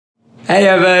Hey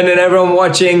Evan and everyone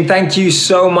watching, thank you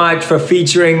so much for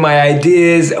featuring my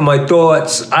ideas and my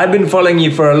thoughts. I've been following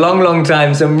you for a long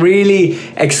time, so I'm really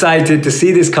excited to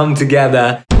see this come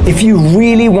together. If you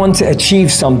really want to achieve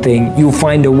something, you'll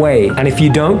find a way. And if you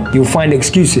don't, you'll find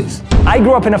excuses. I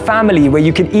grew up in a family where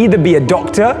you could either be a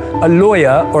doctor, a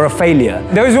lawyer, or a failure.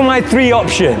 Those were my three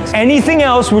options. Anything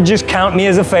else would just count me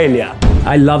as a failure.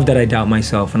 I love that I doubt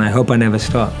myself, and I hope I never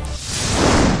stop.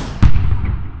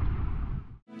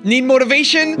 Need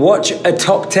motivation? Watch a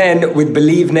top 10 with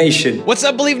Believe Nation. What's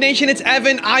up, Believe Nation? It's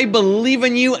Evan. I believe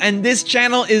in you, and this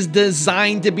channel is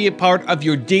designed to be a part of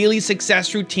your daily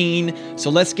success routine.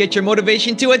 So let's get your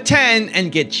motivation to a 10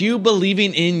 and get you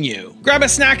believing in you. Grab a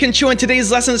snack and chew on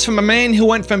today's lessons from a man who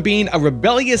went from being a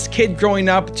rebellious kid growing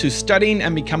up to studying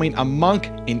and becoming a monk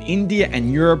in India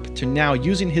and Europe to now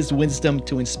using his wisdom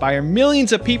to inspire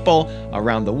millions of people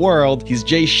around the world. He's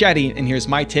Jay Shetty, and here's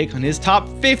my take on his top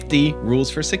 50 rules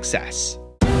for success.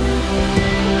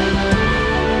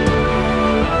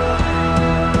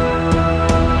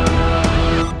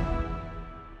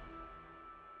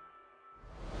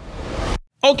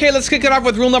 Okay, let's kick it off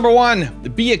with rule number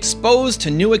 1. Be exposed to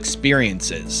new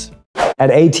experiences. At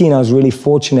 18, I was really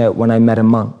fortunate when I met a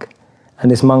monk.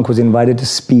 And this monk was invited to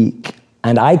speak.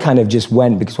 And I kind of just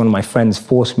went because one of my friends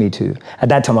forced me to. At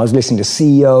that time, I was listening to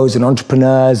CEOs and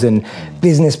entrepreneurs and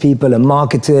business people and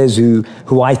marketers who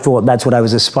I thought that's what I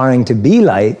was aspiring to be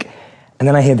like. And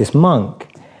then I hear this monk.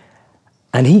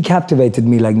 And he captivated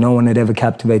me like no one had ever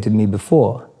captivated me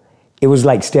before. It was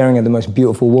like staring at the most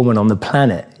beautiful woman on the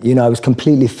planet. You know, I was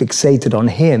completely fixated on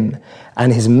him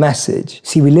and his message.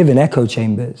 See, we live in echo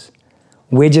chambers.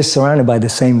 We're just surrounded by the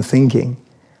same thinking.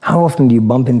 How often do you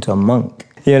bump into a monk?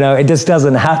 You know, it just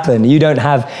doesn't happen.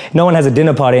 No one has a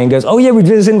dinner party and goes, oh yeah, we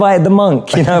just invited the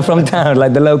monk, you know, from town,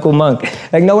 like the local monk.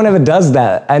 Like no one ever does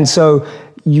that. And so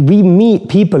we meet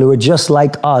people who are just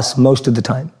like us most of the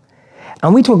time.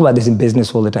 And we talk about this in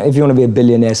business all the time. If you want to be a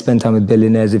billionaire, spend time with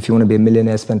billionaires. If you want to be a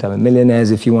millionaire, spend time with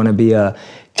millionaires. If you want to be a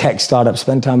tech startup,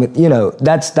 spend time with, you know,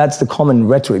 that's the common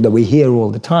rhetoric that we hear all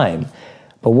the time.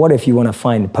 But what if you want to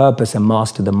find purpose and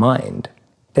master the mind?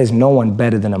 There's no one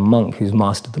better than a monk who's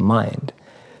mastered the mind.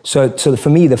 So for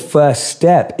me, the first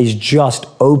step is just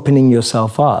opening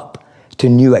yourself up to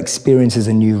new experiences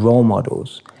and new role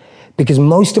models. Because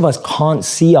most of us can't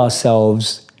see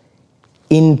ourselves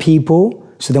in people,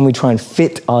 so then we try and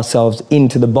fit ourselves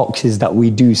into the boxes that we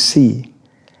do see.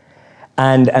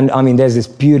 And I mean, there's this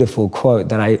beautiful quote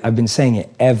that I've been saying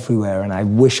it everywhere, and I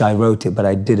wish I wrote it, but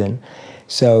I didn't.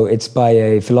 So it's by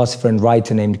a philosopher and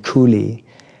writer named Cooley.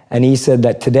 And he said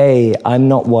that today, I'm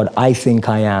not what I think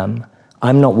I am.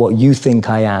 I'm not what you think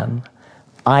I am.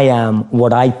 I am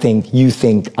what I think you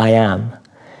think I am.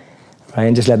 Right?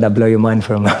 And just let that blow your mind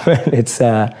for a moment. It's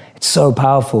so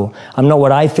powerful. I'm not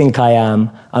what I think I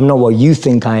am. I'm not what you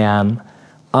think I am.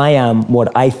 I am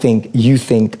what I think you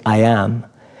think I am.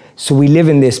 So we live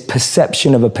in this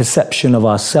perception of a perception of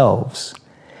ourselves.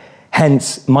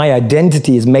 Hence, my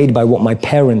identity is made by what my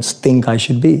parents think I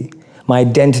should be. My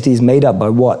identity is made up by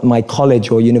what my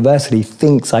college or university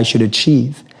thinks I should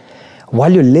achieve.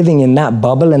 While you're living in that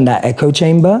bubble and that echo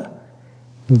chamber,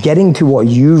 getting to what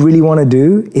you really want to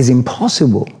do is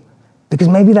impossible because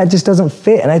maybe that just doesn't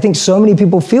fit. And I think so many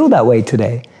people feel that way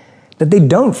today, that they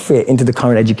don't fit into the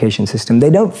current education system. They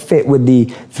don't fit with the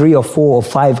 3 or 4 or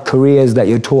 5 careers that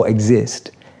you're taught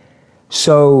exist.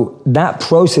 So that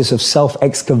process of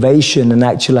self-excavation and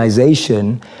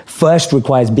actualization first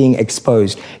requires being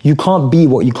exposed. You can't be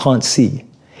what you can't see.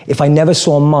 If I never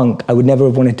saw a monk, I would never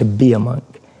have wanted to be a monk.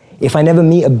 If I never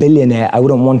meet a billionaire, I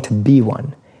wouldn't want to be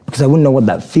one because I wouldn't know what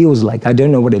that feels like. I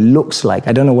don't know what it looks like.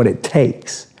 I don't know what it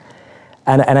takes.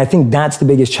 And I think that's the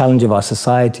biggest challenge of our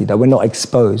society, that we're not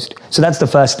exposed. So that's the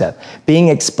first step, being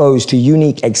exposed to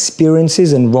unique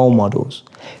experiences and role models.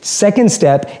 Second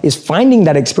step is finding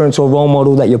that experience or role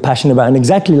model that you're passionate about. And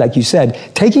exactly like you said,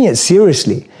 taking it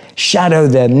seriously. Shadow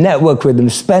them, network with them,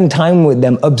 spend time with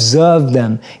them, observe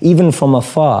them, even from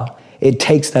afar. It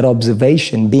takes that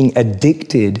observation, being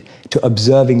addicted to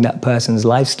observing that person's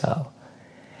lifestyle.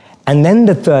 And then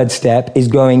the third step is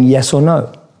going yes or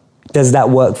no. Does that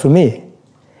work for me?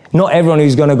 Not everyone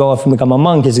who's going to go off and become a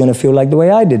monk is going to feel like the way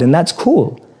I did, and that's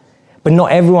cool. But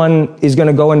not everyone is going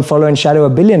to go and follow and shadow a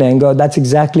billionaire and go, that's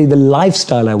exactly the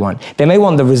lifestyle I want. They may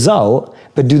want the result,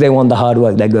 but do they want the hard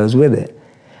work that goes with it?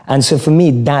 And so for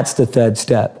me, that's the third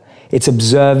step. It's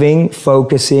observing,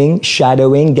 focusing,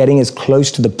 shadowing, getting as close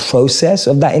to the process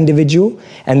of that individual,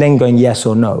 and then going yes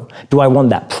or no. Do I want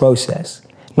that process?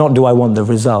 Not do I want the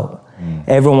result?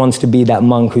 Everyone wants to be that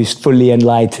monk who's fully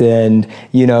enlightened,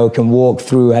 can walk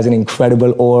through, has an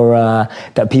incredible aura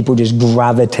that people just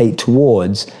gravitate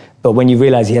towards. But when you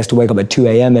realize he has to wake up at 2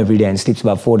 a.m. every day and sleeps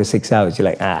about 4 to 6 hours, you're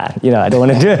like, I don't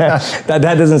want to do that. That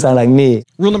doesn't sound like me.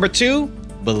 Rule number 2,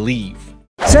 believe.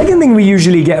 Second thing we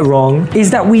usually get wrong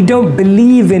is that we don't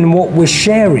believe in what we're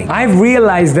sharing. I've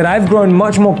realized that I've grown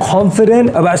much more confident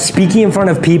about speaking in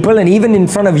front of people and even in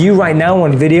front of you right now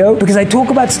on video because I talk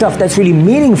about stuff that's really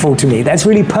meaningful to me, that's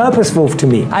really purposeful to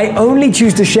me. I only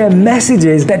choose to share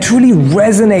messages that truly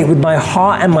resonate with my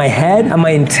heart and my head and my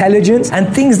intelligence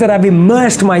and things that I've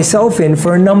immersed myself in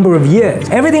for a number of years.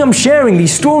 Everything I'm sharing,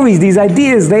 these stories, these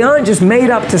ideas, they aren't just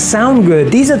made up to sound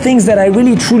good. These are things that I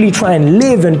really truly try and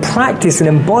live and practice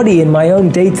and embody in my own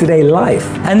day-to-day life.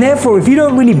 And therefore, if you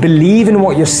don't really believe in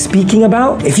what you're speaking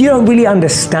about, if you don't really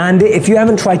understand it, if you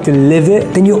haven't tried to live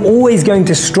it, then you're always going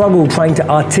to struggle trying to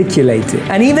articulate it.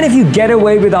 And even if you get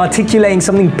away with articulating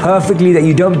something perfectly that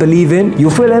you don't believe in,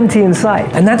 you'll feel empty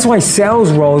inside. And that's why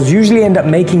sales roles usually end up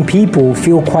making people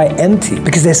feel quite empty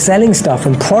because they're selling stuff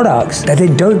and products that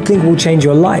they don't think will change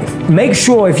your life. Make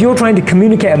sure if you're trying to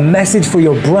communicate a message for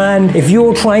your brand, if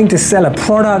you're trying to sell a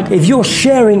product, if you're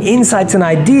sharing insights and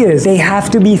ideas, they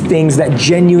have to be things that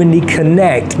genuinely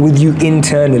connect with you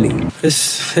internally.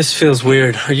 This feels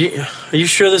weird. Are you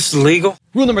sure this is legal?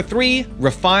 Rule number 3,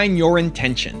 refine your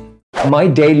intention. My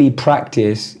daily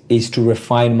practice is to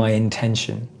refine my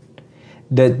intention.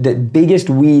 The biggest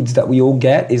weeds that we all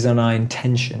get is on our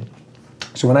intention.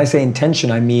 So when I say intention,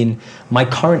 I mean my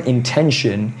current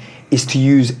intention is to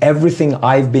use everything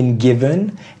I've been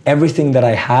given, everything that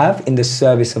I have in the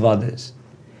service of others.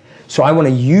 So I want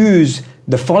to use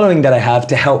the following that I have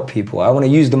to help people. I want to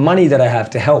use the money that I have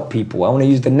to help people. I want to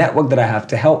use the network that I have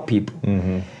to help people.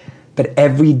 But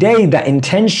every day that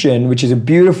intention, which is a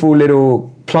beautiful little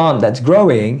plant that's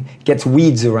growing, gets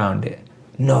weeds around it.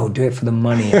 No, do it for the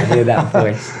money. I hear that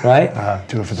voice, right?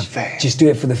 Do it for the fame. Just do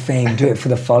it for the fame, do it for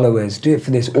the followers, do it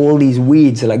for this. All these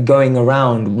weeds are like going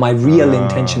around my real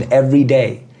intention every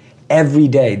day. Every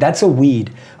day. That's a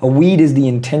weed. A weed is the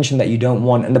intention that you don't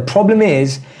want. And the problem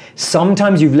is,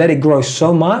 sometimes you've let it grow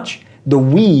so much, the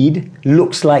weed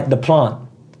looks like the plant,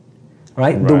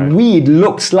 right? The weed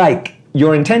looks like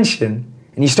your intention,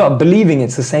 and you start believing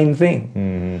it's the same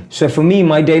thing. So for me,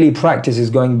 my daily practice is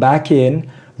going back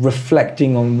in,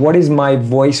 reflecting on what is my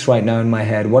voice right now in my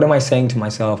head, what am I saying to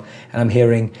myself, and I'm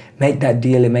hearing, make that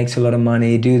deal, it makes a lot of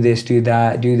money, do this, do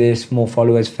that, do this, more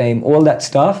followers, fame, all that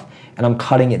stuff, and I'm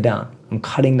cutting it down. I'm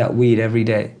cutting that weed every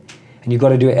day. And you've got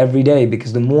to do it every day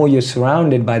because the more you're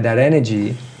surrounded by that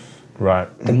energy,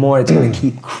 the more it's going to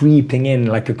keep creeping in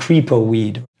like a creeper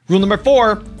weed. Rule number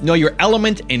 4, know your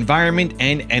element, environment,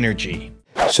 and energy.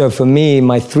 So for me,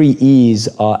 my 3 E's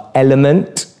are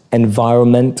element,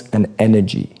 environment, and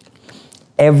energy.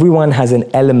 Everyone has an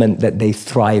element that they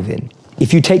thrive in.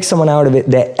 If you take someone out of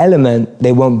it, their element,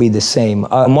 they won't be the same.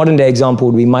 A modern day example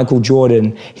would be Michael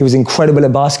Jordan. He was incredible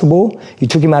at basketball. You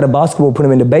took him out of basketball, put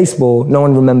him into baseball, no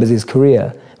one remembers his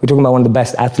career. We're talking about one of the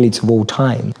best athletes of all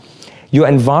time. Your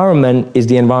environment is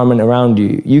the environment around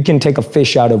you. You can take a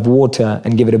fish out of water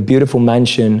and give it a beautiful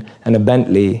mansion and a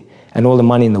Bentley and all the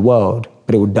money in the world,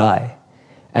 but it will die.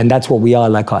 And that's what we are,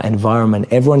 like our environment.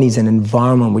 Everyone needs an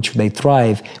environment which they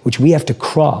thrive, which we have to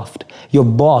craft. Your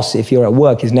boss, if you're at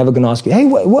work, is never going to ask you, hey,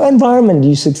 what environment do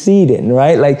you succeed in,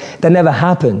 right? Like, that never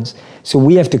happens. So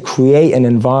we have to create an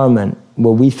environment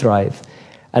where we thrive.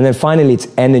 And then finally, it's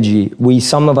energy.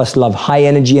 Some of us love high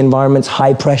energy environments,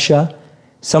 high pressure.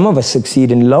 Some of us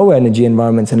succeed in low energy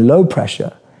environments and low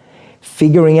pressure.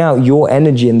 Figuring out your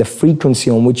energy and the frequency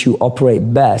on which you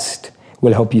operate best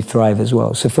will help you thrive as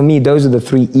well. So for me, those are the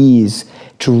 3 E's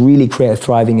to really create a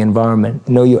thriving environment.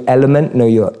 Know your element, know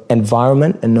your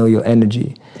environment, and know your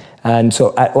energy. And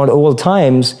so at all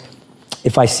times,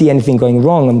 if I see anything going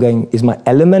wrong, I'm going, is my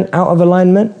element out of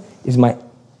alignment? Is my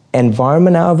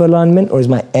environment out of alignment? Or is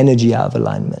my energy out of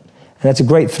alignment? And that's a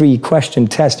great 3-question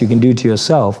test you can do to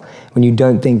yourself when you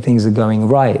don't think things are going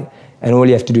right. And all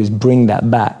you have to do is bring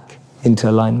that back into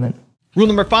alignment. Rule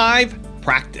number 5,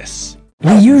 practice.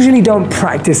 We usually don't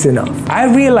practice enough. I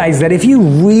realize that if you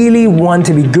really want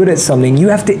to be good at something, you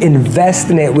have to invest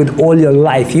in it with all your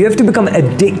life. You have to become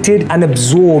addicted and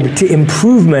absorbed to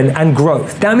improvement and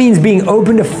growth. That means being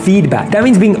open to feedback. That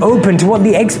means being open to what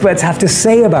the experts have to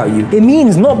say about you. It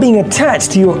means not being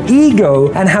attached to your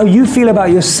ego and how you feel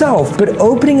about yourself, but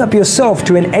opening up yourself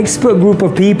to an expert group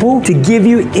of people to give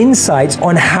you insights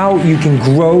on how you can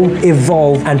grow,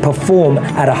 evolve, and perform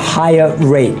at a higher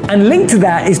rate. And linked to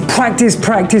that is practice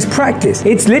practice, practice, practice.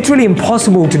 It's literally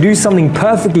impossible to do something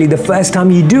perfectly the first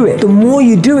time you do it. The more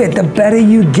you do it, the better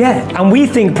you get. And we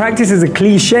think practice is a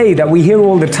cliche that we hear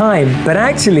all the time, but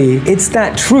actually, it's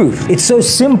that truth. It's so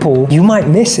simple, you might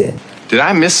miss it. Did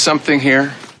I miss something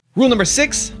here? Rule number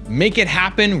 6, make it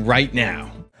happen right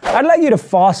now. I'd like you to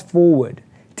fast forward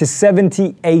to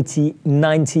 70, 80,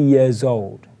 90 years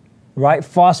old, right?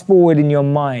 Fast forward in your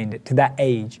mind to that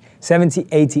age, 70,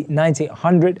 80, 90,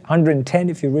 100, 110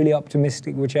 if you're really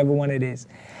optimistic, whichever one it is.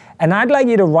 And I'd like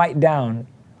you to write down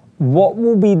what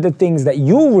will be the things that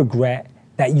you'll regret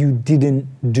that you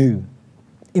didn't do.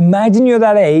 Imagine you're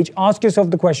that age, ask yourself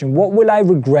the question, what will I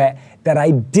regret that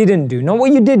I didn't do? Not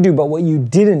what you did do, but what you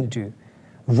didn't do.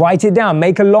 Write it down,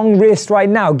 make a long list right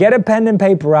now. Get a pen and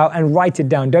paper out and write it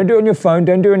down. Don't do it on your phone,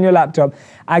 don't do it on your laptop.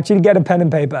 Actually get a pen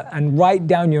and paper and write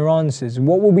down your answers.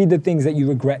 What will be the things that you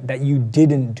regret that you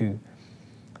didn't do?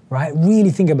 Right? Really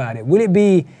think about it. Will it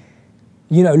be,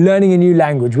 learning a new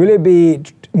language? Will it be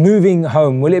moving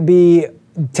home? Will it be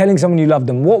telling someone you love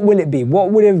them? What will it be?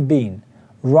 What would it have been?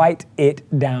 Write it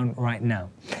down right now.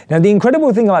 Now, the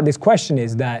incredible thing about this question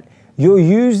is that you're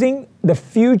using the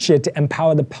future to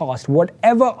empower the past.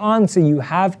 Whatever answer you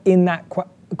have in that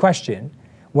question,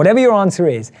 whatever your answer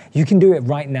is, you can do it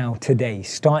right now, today,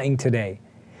 starting today,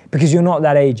 because you're not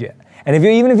that age yet. And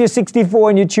even if you're 64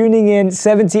 and you're tuning in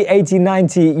 70, 80,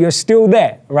 90, you're still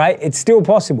there, right? It's still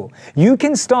possible. You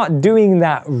can start doing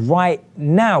that right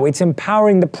now. It's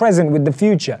empowering the present with the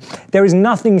future. There is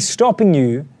nothing stopping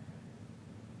you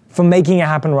from making it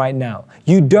happen right now.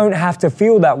 You don't have to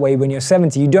feel that way when you're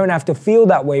 70. You don't have to feel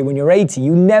that way when you're 80.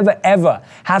 You never ever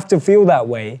have to feel that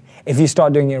way if you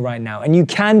start doing it right now. And you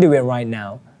can do it right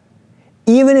now.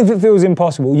 Even if it feels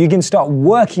impossible, you can start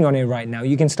working on it right now.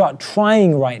 You can start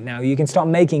trying right now. You can start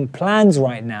making plans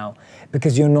right now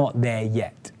because you're not there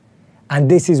yet. And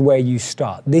this is where you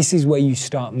start. This is where you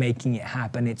start making it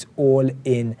happen. It's all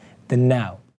in the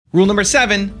now. Rule number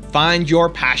 7, find your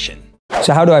passion.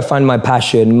 So how do I find my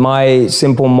passion? My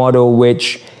simple model,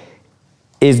 which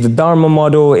is the Dharma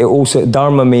model.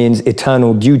 Dharma means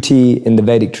eternal duty in the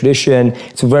Vedic tradition.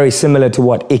 It's very similar to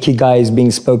what Ikigai is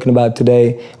being spoken about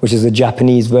today, which is a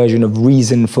Japanese version of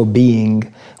reason for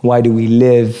being. Why do we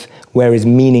live? Where is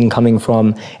meaning coming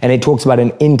from? And it talks about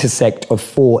an intersect of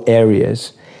 4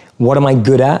 areas. What am I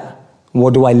good at?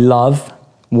 What do I love?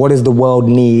 What does the world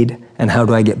need? And how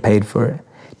do I get paid for it?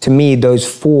 To me, those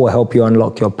 4 help you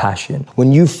unlock your passion.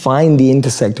 When you find the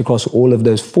intersect across all of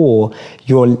those 4,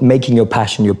 you're making your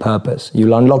passion your purpose.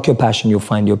 You'll unlock your passion, you'll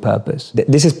find your purpose.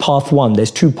 This is path 1.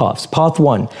 There's 2 paths. Path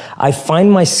 1, I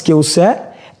find my skill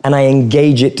set and I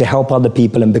engage it to help other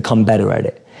people and become better at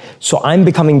it. So I'm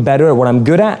becoming better at what I'm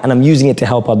good at and I'm using it to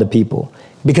help other people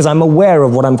because I'm aware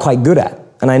of what I'm quite good at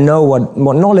and I know what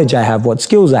knowledge I have, what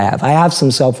skills I have. I have some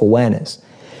self-awareness.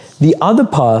 The other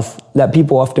path that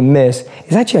people often miss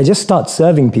is actually I just start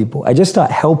serving people. I just start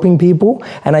helping people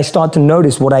and I start to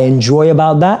notice what I enjoy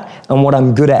about that and what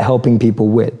I'm good at helping people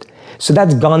with. So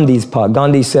that's Gandhi's part.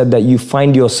 Gandhi said that you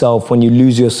find yourself when you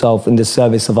lose yourself in the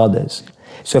service of others.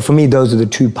 So for me, those are the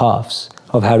 2 paths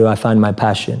of how do I find my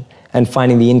passion and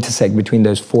finding the intersect between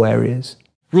those 4 areas.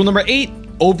 Rule number 8,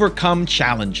 overcome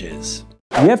challenges.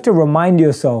 You have to remind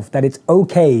yourself that it's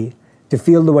okay to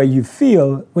feel the way you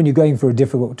feel when you're going through a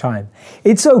difficult time.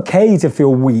 It's okay to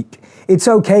feel weak. It's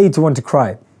okay to want to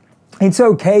cry. It's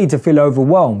okay to feel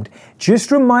overwhelmed.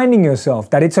 Just reminding yourself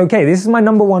that it's okay. This is my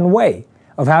number 1 way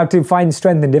of how to find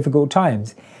strength in difficult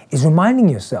times, is reminding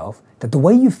yourself that the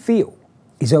way you feel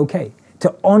is okay.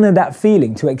 To honor that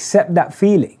feeling, to accept that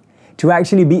feeling, to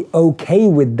actually be okay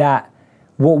with that,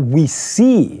 what we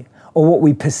see or what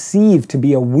we perceive to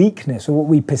be a weakness, or what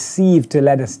we perceive to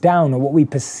let us down, or what we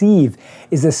perceive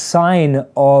is a sign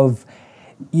of,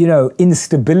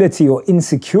 instability or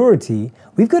insecurity.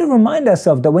 We've got to remind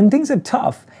ourselves that when things are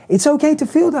tough, it's okay to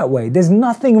feel that way. There's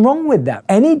nothing wrong with that.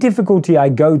 Any difficulty I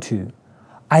go to,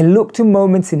 I look to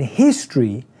moments in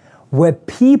history where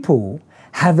people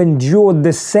have endured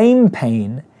the same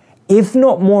pain, if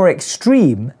not more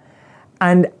extreme,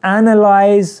 and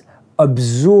analyze,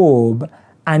 absorb,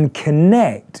 and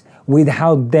connect with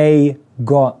how they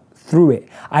got through it.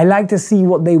 I like to see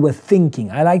what they were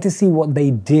thinking. I like to see what they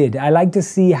did. I like to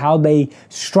see how they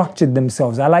structured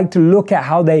themselves. I like to look at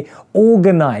how they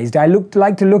organized.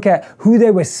 Like to look at who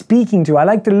they were speaking to. I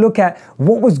like to look at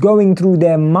what was going through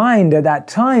their mind at that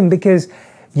time, because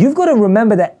you've got to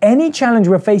remember that any challenge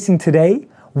we're facing today,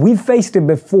 we've faced it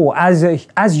before as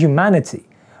humanity,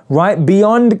 right?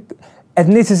 Beyond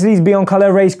ethnicities, beyond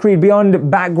color, race, creed, beyond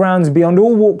backgrounds, beyond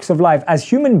all walks of life. As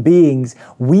human beings,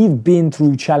 we've been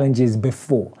through challenges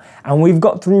before and we've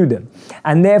got through them.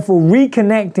 And therefore,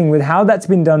 reconnecting with how that's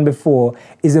been done before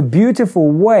is a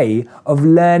beautiful way of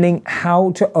learning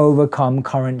how to overcome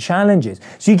current challenges.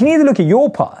 So you can either look at your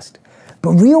past,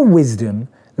 but real wisdom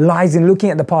lies in looking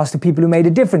at the past of people who made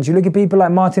a difference. You look at people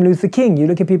like Martin Luther King, you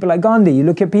look at people like Gandhi, you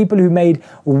look at people who made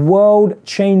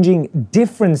world-changing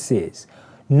differences.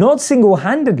 Not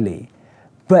single-handedly,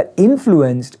 but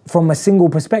influenced from a single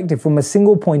perspective, from a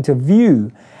single point of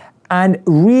view, and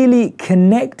really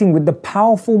connecting with the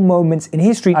powerful moments in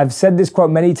history. I've said this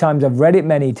quote many times, I've read it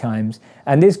many times,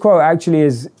 and this quote actually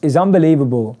is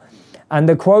unbelievable. And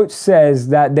the quote says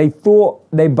that they thought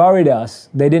they buried us,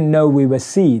 they didn't know we were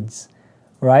seeds,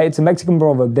 right? It's a Mexican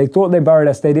proverb. They thought they buried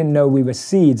us, they didn't know we were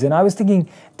seeds. And I was thinking,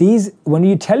 when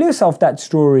you tell yourself that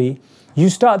story, you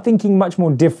start thinking much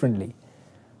more differently.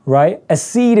 Right? A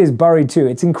seed is buried too.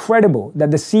 It's incredible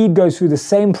that the seed goes through the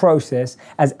same process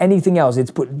as anything else. It's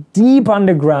put deep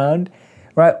underground,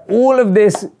 right? All of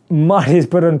this mud is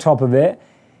put on top of it.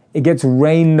 It gets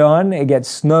rained on, it gets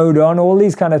snowed on, all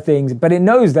these kind of things, but it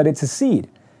knows that it's a seed.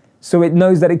 So it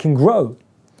knows that it can grow,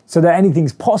 so that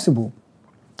anything's possible.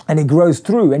 And it grows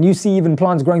through, and you see even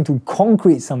plants growing through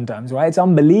concrete sometimes, right? It's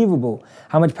unbelievable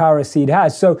how much power a seed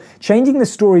has. So changing the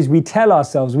stories we tell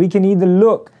ourselves, we can either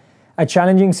look at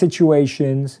challenging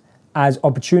situations as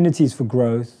opportunities for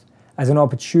growth, as an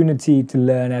opportunity to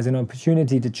learn, as an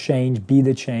opportunity to change, be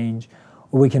the change,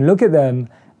 or we can look at them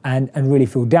and really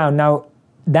feel down. Now,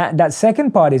 that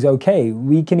second part is okay.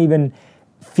 We can even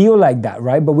feel like that,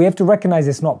 right? But we have to recognize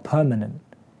it's not permanent.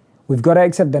 We've got to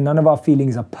accept that none of our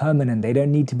feelings are permanent. They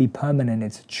don't need to be permanent.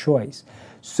 It's a choice.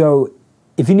 So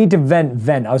if you need to vent,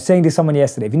 vent. I was saying to someone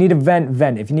yesterday, if you need to vent,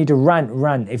 vent. If you need to rant,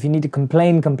 rant. If you need to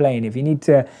complain, complain. If you need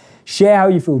to share how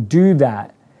you feel, do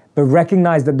that. But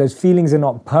recognize that those feelings are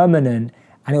not permanent,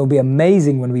 and it will be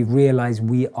amazing when we realize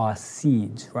we are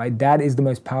seeds, right? That is the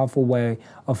most powerful way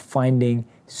of finding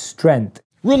strength.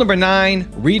 Rule number 9,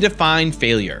 redefine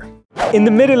failure. In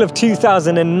the middle of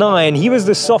 2009, he was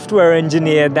the software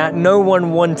engineer that no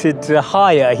one wanted to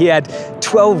hire. He had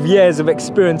 12 years of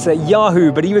experience at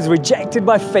Yahoo, but he was rejected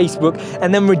by Facebook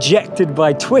and then rejected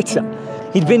by Twitter.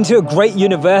 He'd been to a great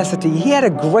university, he had a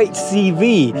great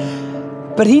CV,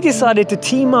 but he decided to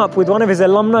team up with one of his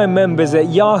alumni members at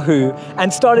Yahoo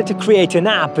and started to create an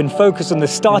app and focus on the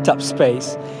startup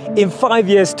space. In 5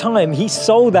 years' time, he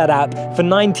sold that app for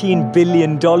 $19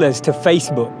 billion to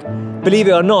Facebook. Believe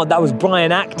it or not, that was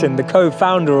Brian Acton, the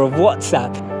co-founder of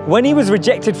WhatsApp. When he was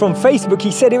rejected from Facebook,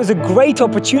 he said it was a great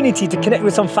opportunity to connect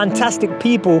with some fantastic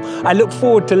people. I look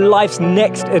forward to life's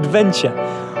next adventure.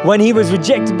 When he was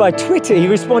rejected by Twitter, he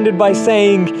responded by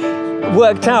saying,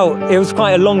 worked out, it was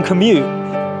quite a long commute.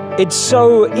 It's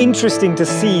so interesting to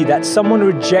see that someone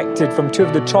rejected from two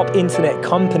of the top internet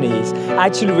companies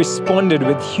actually responded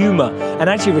with humor and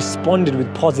actually responded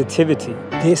with positivity.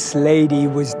 This lady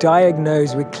was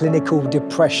diagnosed with clinical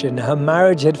depression. Her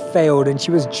marriage had failed and she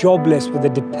was jobless with a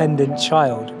dependent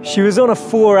child. She was on a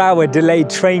 4-hour delayed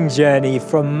train journey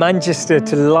from Manchester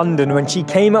to London when she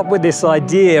came up with this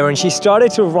idea, and she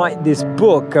started to write this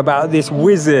book about this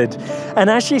wizard. And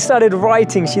as she started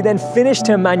writing, she then finished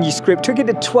her manuscript, took it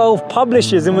to 12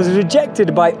 publishers and was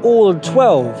rejected by all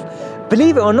 12.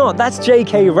 Believe it or not, that's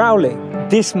J.K. Rowling.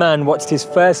 This man watched his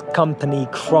first company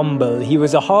crumble. He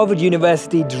was a Harvard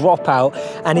University dropout,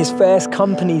 and his first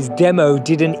company's demo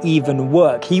didn't even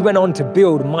work. He went on to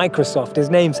build Microsoft. His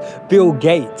name's Bill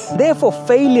Gates. Therefore,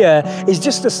 failure is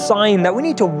just a sign that we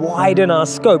need to widen our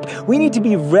scope. We need to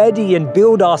be ready and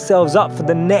build ourselves up for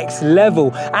the next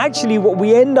level. Actually, what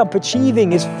we end up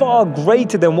achieving is far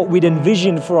greater than what we'd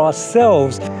envisioned for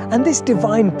ourselves. And this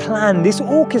divine plan, this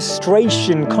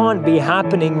orchestration can't be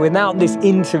happening without this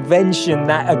intervention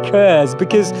that occurs,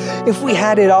 because if we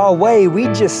had it our way,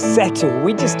 we'd just settle,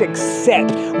 we'd just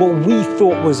accept what we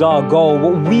thought was our goal,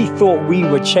 what we thought we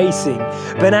were chasing.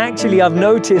 But actually, I've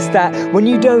noticed that when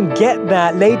you don't get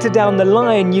that, later down the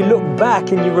line, you look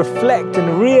back and you reflect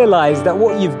and realize that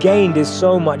what you've gained is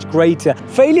so much greater.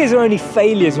 Failures are only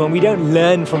failures when we don't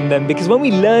learn from them, because when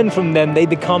we learn from them, they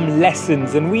become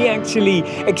lessons, and we actually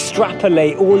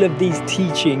extrapolate all of these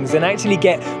teachings and actually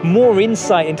get more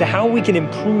insight into how we can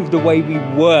improve the way we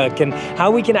work and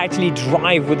how we can actually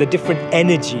drive with a different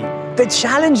energy. The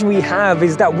challenge we have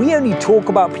is that we only talk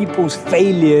about people's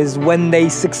failures when they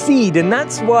succeed, and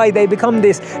that's why they become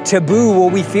this taboo, or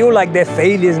we feel like their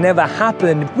failures never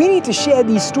happened. We need to share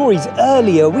these stories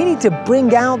earlier. We need to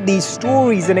bring out these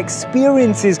stories and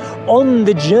experiences on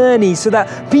the journey so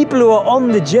that people who are on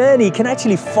the journey can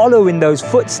actually follow in those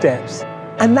footsteps.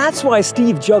 And that's why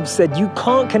Steve Jobs said you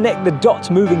can't connect the dots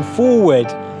moving forward.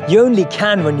 You only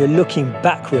can when you're looking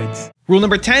backwards. Rule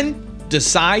number 10,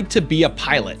 decide to be a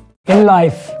pilot. In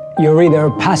life, you're either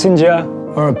a passenger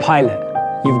or a pilot.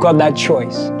 You've got that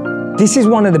choice. This is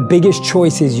one of the biggest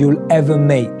choices you'll ever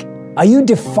make. Are you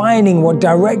defining what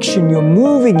direction you're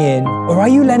moving in, or are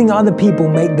you letting other people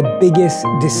make the biggest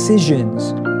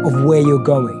decisions of where you're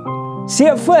going? See,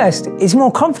 at first, it's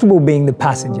more comfortable being the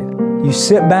passenger. You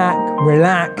sit back,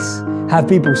 relax, have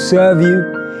people serve you.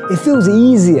 It feels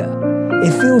easier.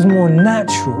 It feels more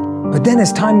natural. But then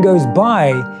as time goes by,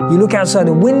 you look outside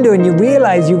the window and you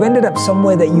realize you've ended up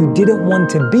somewhere that you didn't want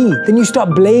to be. Then you start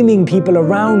blaming people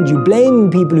around you, blaming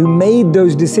people who made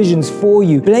those decisions for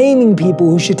you, blaming people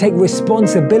who should take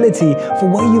responsibility for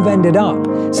where you've ended up.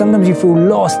 Sometimes you feel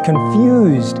lost,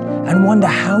 confused, and wonder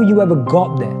how you ever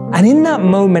got there. And in that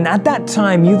moment, at that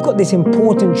time, you've got this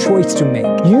important choice to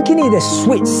make. You can either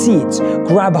switch seats,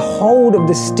 grab hold of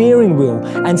the steering wheel,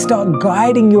 and start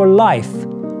guiding your life,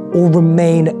 or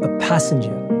remain a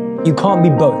passenger. You can't be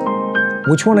both.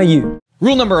 Which one are you?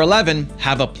 Rule number 11,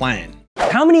 have a plan.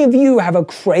 How many of you have a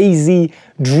crazy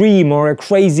dream or a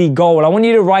crazy goal? I want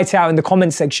you to write out in the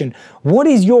comment section, what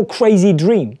is your crazy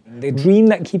dream? The dream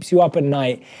that keeps you up at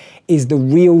night is the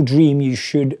real dream you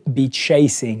should be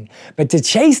chasing. But to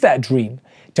chase that dream,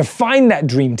 to find that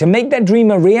dream, to make that dream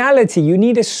a reality, you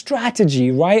need a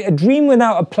strategy, right? A dream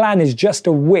without a plan is just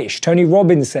a wish. Tony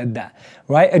Robbins said that,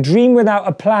 right? A dream without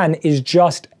a plan is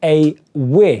just a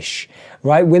wish,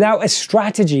 right? Without a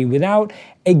strategy, without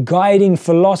a guiding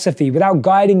philosophy, without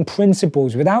guiding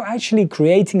principles, without actually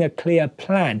creating a clear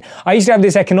plan. I used to have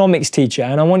this economics teacher,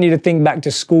 and I want you to think back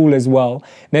to school as well.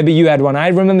 Maybe you had one. I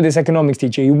remember this economics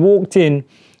teacher. He walked in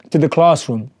to the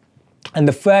classroom, and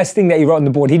the first thing that he wrote on the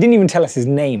board, he didn't even tell us his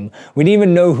name. We didn't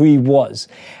even know who he was.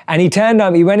 And he turned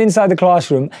up, he went inside the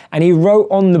classroom, and he wrote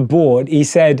on the board, he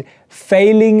said,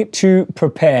 failing to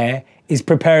prepare is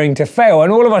preparing to fail.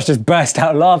 And all of us just burst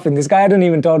out laughing. This guy hadn't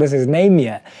even told us his name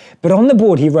yet. But on the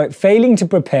board, he wrote, failing to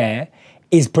prepare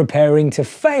is preparing to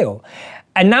fail.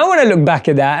 And now when I look back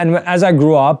at that, and as I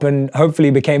grew up and hopefully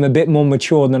became a bit more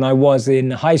mature than I was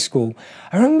in high school,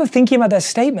 I remember thinking about that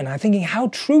statement. I'm thinking, how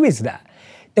true is that?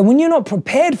 That when you're not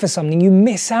prepared for something, you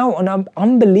miss out on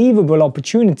unbelievable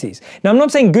opportunities. Now, I'm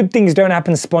not saying good things don't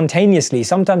happen spontaneously.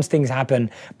 Sometimes things happen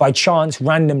by chance,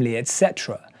 randomly,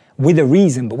 etc., with a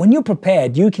reason. But when you're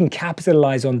prepared, you can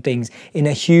capitalize on things in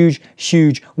a huge,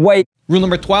 huge way. Rule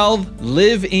number 12,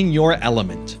 live in your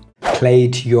element. Play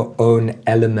to your own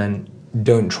element.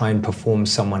 Don't try and perform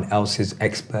someone else's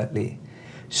expertly.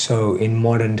 So in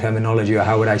modern terminology, or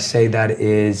how would I say that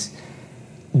is,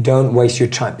 don't waste your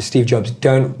time, Steve Jobs,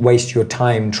 don't waste your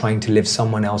time trying to live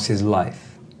someone else's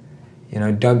life. You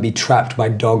know, don't be trapped by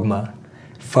dogma.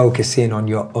 Focus in on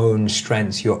your own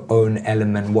strengths, your own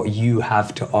element, what you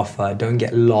have to offer. Don't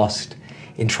get lost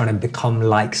in trying to become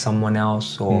like someone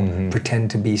else or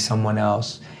pretend to be someone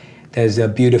else. There's a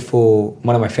beautiful,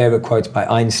 one of my favorite quotes by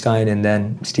Einstein and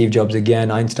then Steve Jobs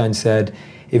again. Einstein said,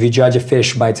 if you judge a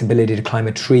fish by its ability to climb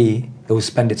a tree, it will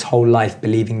spend its whole life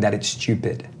believing that it's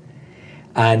stupid.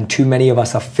 And too many of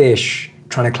us are fish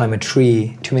trying to climb a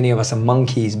tree. Too many of us are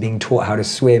monkeys being taught how to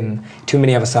swim. Too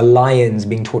many of us are lions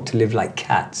being taught to live like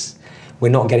cats. We're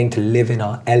not getting to live in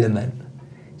our element.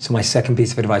 So my second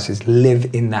piece of advice is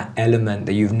live in that element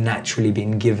that you've naturally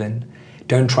been given.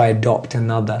 Don't try adopt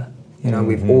another. You know,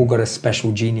 we've all got a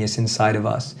special genius inside of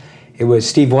us. It was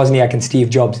Steve Wozniak and Steve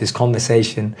Jobs, this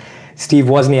conversation. Steve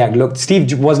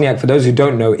Wozniak, for those who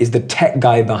don't know, is the tech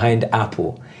guy behind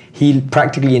Apple. He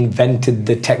practically invented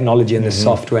the technology and the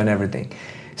software and everything.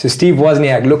 So Steve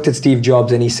Wozniak looked at Steve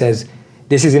Jobs and he says,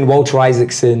 this is in Walter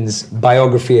Isaacson's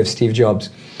biography of Steve Jobs.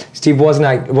 Steve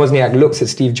Wozniak looks at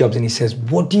Steve Jobs and he says,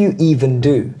 what do you even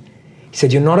do? He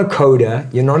said, you're not a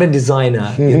coder, you're not a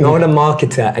designer, you're not a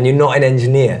marketer, and you're not an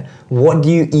engineer. What do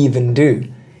you even do?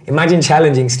 Imagine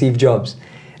challenging Steve Jobs.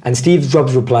 And Steve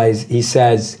Jobs replies, he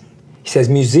says,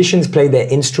 musicians play their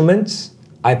instruments,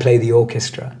 I play the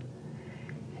orchestra.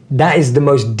 That is the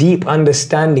most deep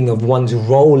understanding of one's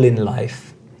role in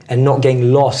life and not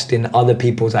getting lost in other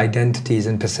people's identities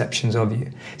and perceptions of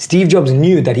you. Steve Jobs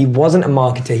knew that he wasn't a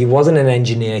marketer, he wasn't an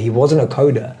engineer, he wasn't a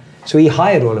coder. So he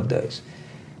hired all of those.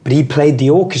 But he played the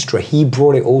orchestra, he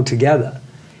brought it all together.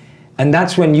 And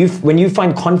that's when you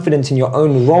find confidence in your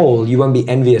own role, you won't be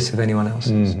envious of anyone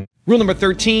else's. Rule number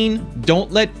 13,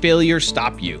 don't let failure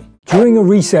stop you. During a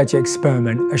research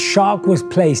experiment, a shark was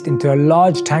placed into a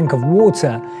large tank of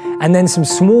water and then some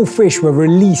small fish were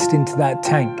released into that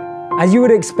tank. As you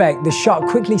would expect, the shark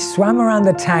quickly swam around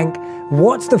the tank,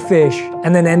 watched the fish,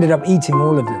 and then ended up eating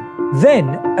all of them. Then,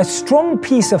 a strong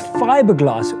piece of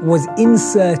fiberglass was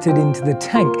inserted into the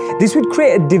tank. This would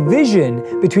create a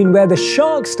division between where the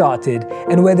shark started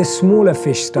and where the smaller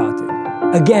fish started.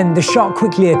 Again, the shark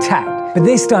quickly attacked, but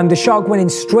this time the shark went in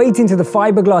straight into the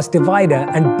fiberglass divider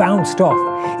and bounced off.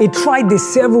 It tried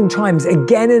this several times,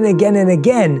 again and again and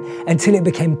again, until it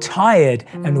became tired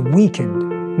and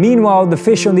weakened. Meanwhile, the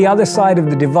fish on the other side of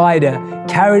the divider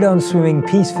carried on swimming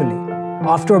peacefully.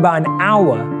 After about an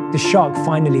hour, the shark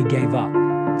finally gave up.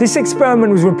 This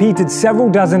experiment was repeated several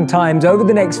dozen times over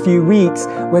the next few weeks,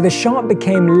 where the shark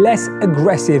became less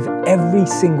aggressive every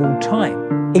single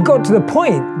time. It got to the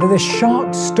point that the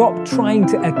shark stopped trying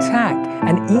to attack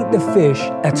and eat the fish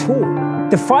at all.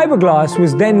 The fiberglass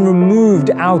was then removed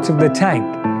out of the tank,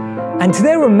 and to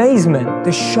their amazement,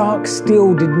 the shark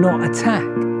still did not attack.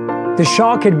 The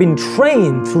shark had been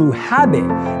trained through habit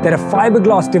that a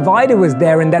fiberglass divider was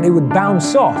there and that it would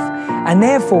bounce off, and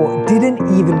therefore didn't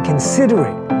even consider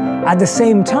it. At the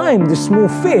same time, the small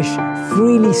fish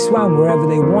freely swam wherever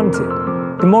they wanted.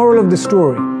 The moral of the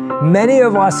story: many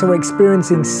of us are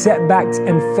experiencing setbacks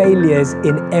and failures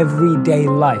in everyday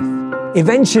life.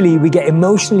 Eventually, we get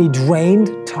emotionally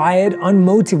drained, tired,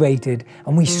 unmotivated,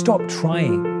 and we stop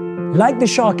trying. Like the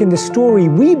shark in the story,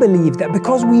 we believe that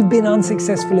because we've been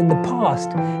unsuccessful in the past,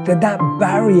 that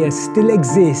barrier still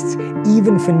exists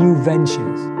even for new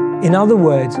ventures. In other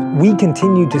words, we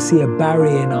continue to see a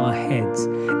barrier in our heads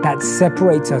that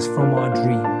separates us from our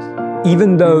dreams,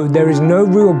 even though there is no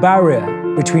real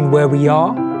barrier between where we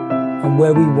are and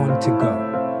where we want to go.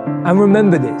 And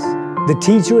remember this: the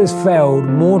teacher has failed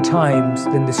more times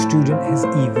than the student has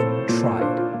even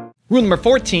tried. Rule number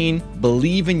 14,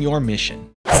 believe in your mission.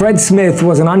 Fred Smith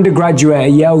was an undergraduate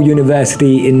at Yale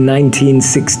University in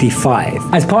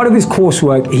 1965. As part of his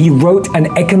coursework, he wrote an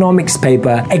economics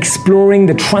paper exploring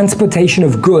the transportation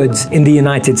of goods in the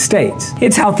United States.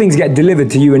 It's how things get delivered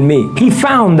to you and me. He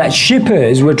found that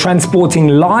shippers were transporting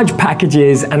large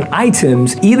packages and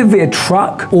items either via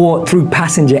truck or through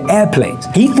passenger airplanes.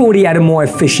 He thought he had a more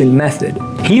efficient method.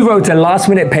 He wrote a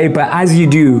last-minute paper, as you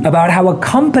do, about how a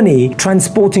company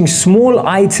transporting small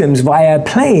items via a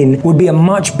plane would be a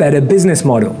much better business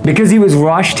model. Because he was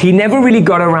rushed, he never really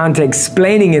got around to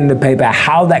explaining in the paper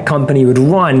how that company would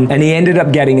run, and he ended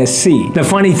up getting a C. The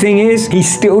funny thing is, he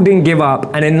still didn't give up,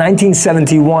 and in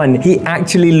 1971, he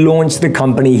actually launched the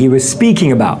company he was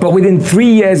speaking about. But within 3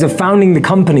 years of founding the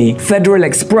company, Federal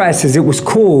Express, as it was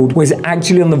called, was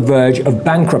actually on the verge of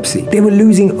bankruptcy. They were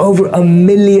losing over $1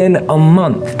 million a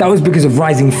month. That was because of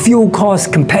rising fuel costs,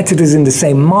 competitors in the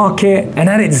same market, and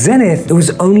at its zenith, it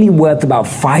was only worth about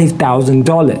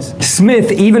 $5,000.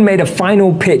 Smith even made a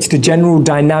final pitch to General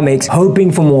Dynamics,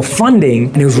 hoping for more funding,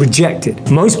 and it was rejected.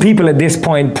 Most people at this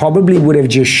point probably would have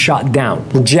just shut down.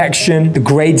 Rejection, the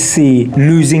grade C,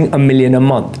 losing $1 million a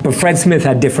month. But Fred Smith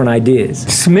had different ideas.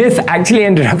 Smith actually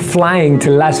ended up flying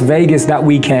to Las Vegas that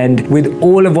weekend with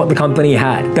all of what the company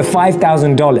had, the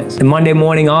 $5,000. The Monday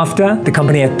morning after, the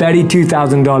company had $32,000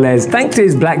 thanks to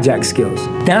his blackjack skills.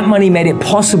 That money made it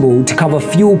possible to cover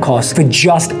fuel costs for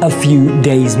just a few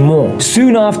days more.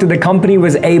 Soon after the company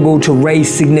was able to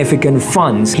raise significant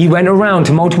funds, he went around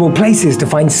to multiple places to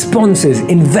find sponsors,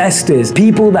 investors,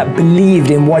 people that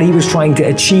believed in what he was trying to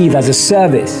achieve as a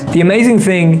service. The amazing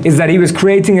thing is that he was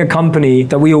creating a company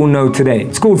that we all know today.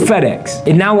 It's called FedEx.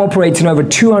 It now operates in over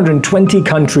 220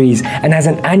 countries and has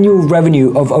an annual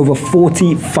revenue of over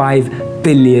 $45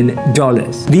 billion.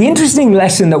 The interesting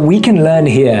lesson that we can learn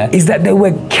here is that there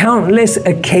were countless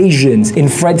occasions in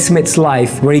Fred Smith's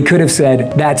life where he could have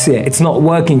said, that's it, it's not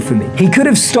working for me. He could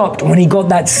have stopped when he got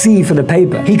that C for the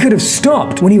paper. He could have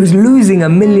stopped when he was losing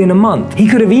 $1 million a month. He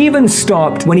could have even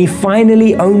stopped when he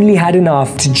finally only had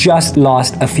enough to just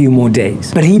last a few more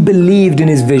days. But he believed in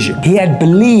his vision. He had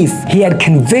belief, he had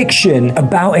conviction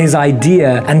about his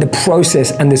idea and the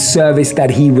process and the service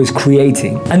that he was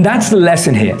creating. And that's the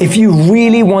lesson here. If you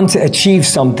really want to achieve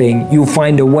something, you'll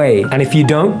find a way. And if you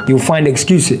don't, you'll find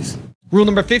excuses. Rule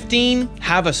number 15,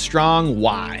 have a strong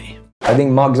why. I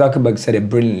think Mark Zuckerberg said it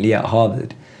brilliantly at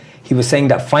Harvard. He was saying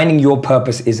that finding your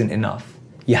purpose isn't enough.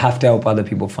 You have to help other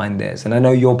people find theirs. And I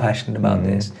know you're passionate about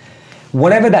this.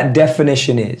 Whatever that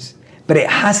definition is, but it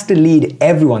has to lead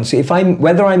everyone. So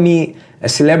whether I meet a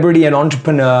celebrity, an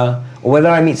entrepreneur, or whether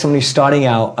I meet someone who's starting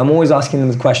out, I'm always asking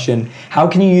them the question, how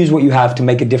can you use what you have to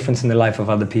make a difference in the life of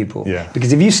other people? Yeah.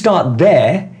 Because if you start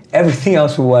there, everything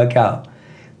else will work out.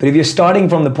 But if you're starting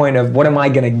from the point of what am I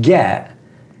gonna get,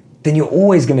 then you're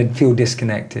always gonna feel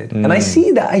disconnected. And I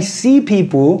see that. I see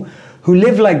people who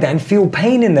live like that and feel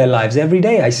pain in their lives every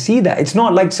day. I see that. It's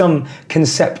not like some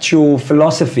conceptual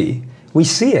philosophy. We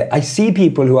see it. I see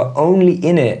people who are only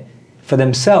in it for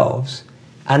themselves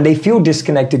and they feel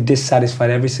disconnected, dissatisfied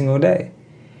every single day.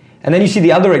 And then you see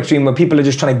the other extreme where people are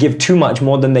just trying to give too much,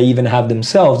 more than they even have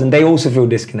themselves, and they also feel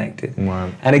disconnected.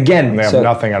 Right. And again, and they have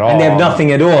nothing at all. And they have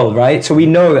nothing at all, right? So we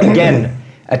know, again,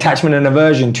 attachment and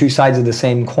aversion, two sides of the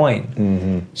same coin.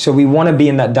 Mm-hmm. So we want to be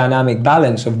in that dynamic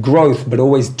balance of growth, but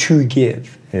always to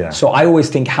give. Yeah. So I always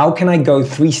think, how can I go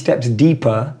 3 steps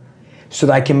deeper so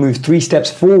that I can move 3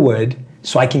 steps forward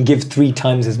so I can give 3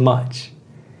 times as much?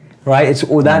 Right?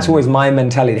 That's always my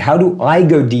mentality. How do I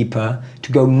go deeper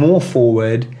to go more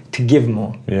forward to give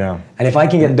more? Yeah. And if I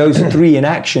can get those 3 in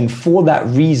action for that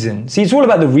reason, see, it's all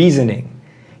about the reasoning.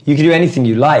 You can do anything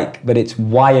you like, but it's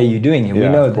why are you doing it? Yeah, we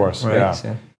know of course. that, right? Yeah.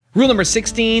 So. Rule number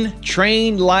 16,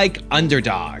 train like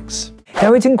underdogs.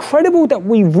 Now, it's incredible that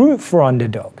we root for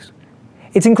underdogs.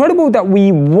 It's incredible that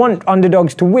we want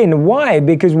underdogs to win. Why?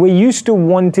 Because we're used to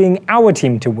wanting our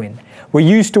team to win. We're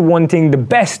used to wanting the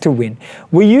best to win.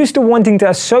 We're used to wanting to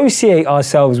associate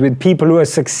ourselves with people who are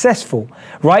successful,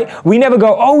 right? We never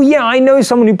go, oh yeah, I know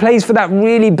someone who plays for that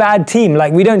really bad team.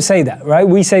 Like, we don't say that, right?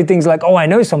 We say things like, oh, I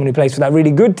know someone who plays for that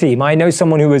really good team. I know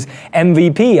someone who was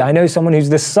MVP. I know someone who's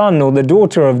the son or the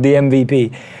daughter of the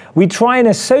MVP. We try and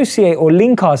associate or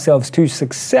link ourselves to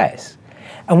success.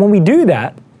 And when we do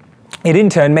that, it in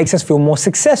turn makes us feel more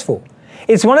successful.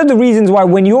 It's one of the reasons why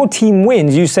when your team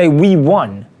wins, you say, we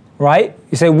won. Right?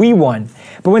 You say, we won.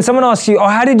 But when someone asks you, oh,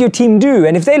 how did your team do?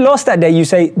 And if they lost that day, you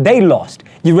say, they lost.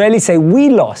 You rarely say, we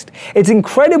lost. It's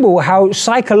incredible how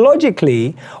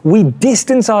psychologically we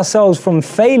distance ourselves from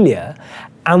failure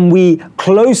and we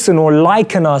closen or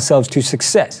liken ourselves to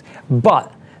success.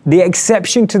 But the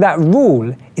exception to that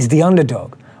rule is the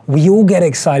underdog. We all get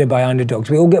excited by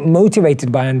underdogs. We all get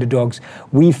motivated by underdogs.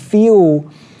 We feel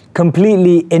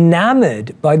completely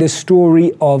enamored by the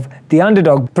story of the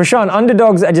underdog. Prashant,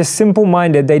 underdogs are just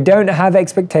simple-minded. They don't have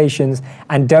expectations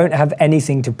and don't have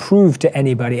anything to prove to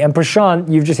anybody. And Prashant,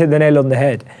 you've just hit the nail on the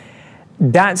head.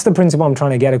 That's the principle I'm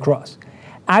trying to get across.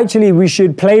 Actually, we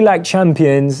should play like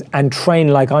champions and train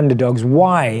like underdogs.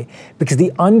 Why? Because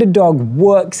the underdog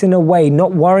works in a way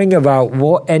not worrying about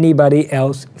what anybody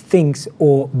else thinks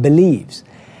or believes.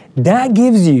 That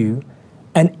gives you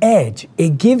an edge.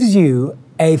 It gives you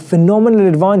a phenomenal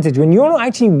advantage when you're not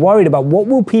actually worried about what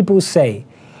will people say,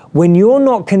 when you're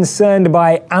not concerned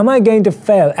by, am I going to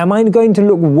fail? Am I going to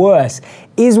look worse?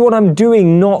 Is what I'm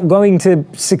doing not going to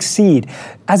succeed?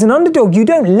 As an underdog, you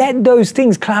don't let those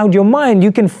things cloud your mind.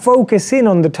 You can focus in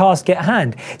on the task at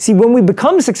hand. See, when we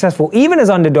become successful, even as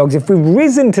underdogs, if we've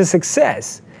risen to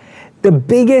success, the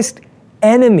biggest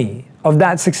enemy of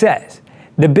that success,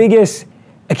 the biggest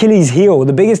Achilles heel,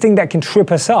 the biggest thing that can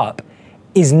trip us up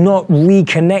is not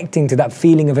reconnecting to that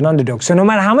feeling of an underdog. So no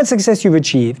matter how much success you've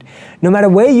achieved, no matter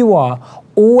where you are,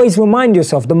 always remind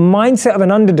yourself the mindset of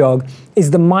an underdog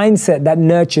is the mindset that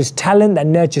nurtures talent, that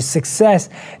nurtures success,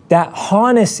 that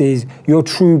harnesses your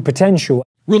true potential.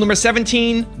 Rule number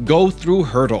 17, go through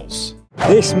hurdles.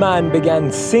 This man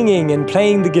began singing and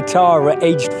playing the guitar at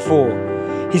age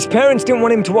 4. His parents didn't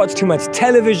want him to watch too much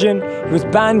television. He was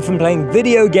banned from playing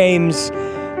video games,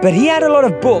 but he had a lot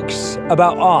of books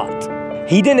about art.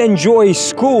 He didn't enjoy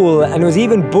school and was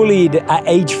even bullied at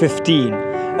age 15.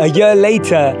 A year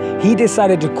later, he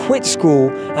decided to quit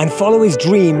school and follow his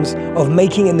dreams of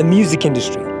making it in the music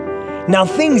industry. Now,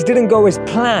 things didn't go as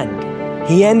planned.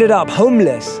 He ended up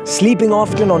homeless, sleeping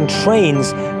often on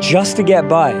trains just to get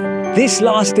by. This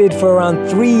lasted for around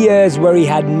 3 years where he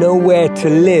had nowhere to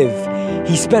live.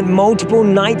 He spent multiple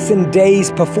nights and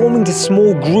days performing to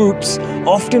small groups,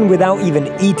 often without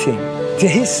even eating. To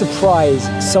his surprise,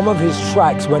 some of his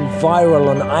tracks went viral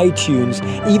on iTunes,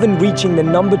 even reaching the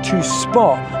 #2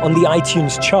 spot on the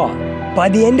iTunes chart. By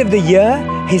the end of the year,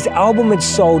 his album had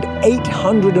sold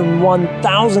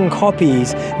 801,000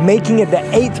 copies, making it the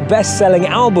 8th best-selling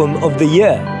album of the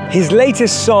year. His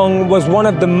latest song was one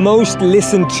of the most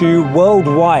listened to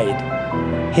worldwide.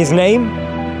 His name?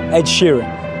 Ed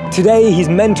Sheeran. Today, he's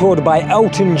mentored by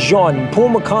Elton John. Paul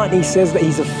McCartney says that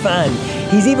he's a fan.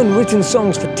 He's even written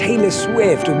songs for Taylor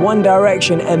Swift, One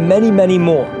Direction, and many, many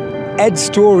more. Ed's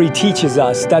story teaches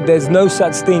us that there's no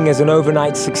such thing as an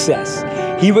overnight success.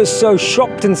 He was so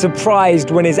shocked and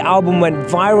surprised when his album went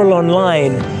viral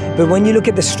online, but when you look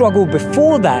at the struggle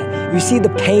before that, you see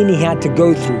the pain he had to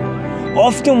go through.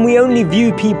 Often we only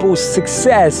view people's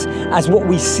success as what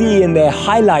we see in their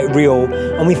highlight reel,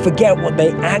 and we forget what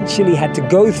they actually had to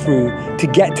go through to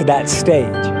get to that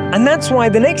stage. And that's why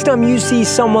the next time you see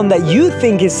someone that you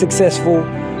think is successful,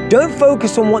 don't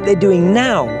focus on what they're doing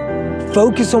now.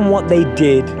 Focus on what they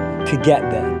did to get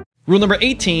there. Rule number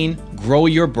 18, grow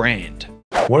your brand.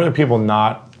 What are people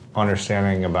not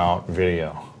understanding about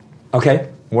video? Okay.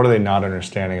 What are they not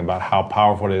understanding about how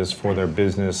powerful it is for their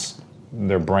business,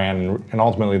 their brand, and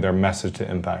ultimately their message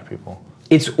to impact people?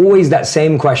 It's always that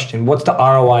same question. What's the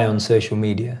ROI on social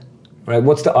media? Right?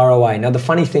 What's the ROI? Now, the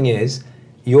funny thing is,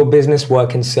 your business,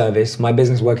 work, and service, my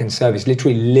business, work, and service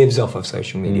literally lives off of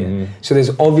social media. So there's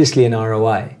obviously an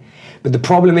ROI. But the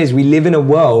problem is we live in a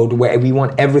world where we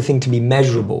want everything to be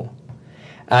measurable.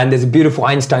 And there's a beautiful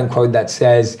Einstein quote that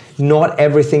says, not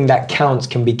everything that counts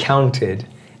can be counted,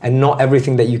 and not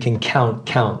everything that you can count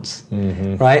counts,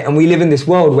 right? And we live in this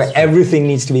world where everything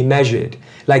needs to be measured.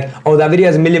 Like, oh, that video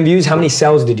has 1 million views, how many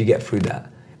sales did you get through that?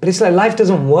 But it's like, life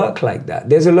doesn't work like that.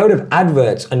 There's a load of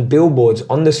adverts and billboards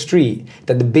on the street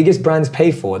that the biggest brands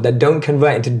pay for that don't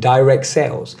convert into direct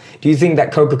sales. Do you think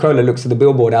that Coca-Cola looks at the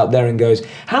billboard out there and goes,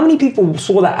 how many people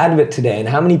saw that advert today and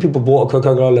how many people bought a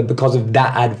Coca-Cola because of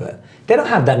that advert? They don't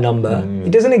have that number.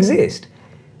 It doesn't exist.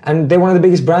 And they're one of the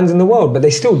biggest brands in the world, but they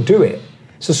still do it.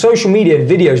 So social media,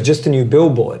 video is just a new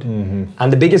billboard.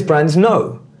 And the biggest brands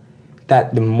know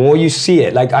that the more you see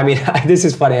it, like, I mean, this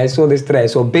is funny, I saw this today. I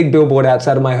saw a big billboard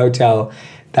outside of my hotel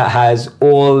that has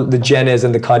all the Jenners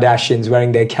and the Kardashians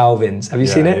wearing their Calvins. Have you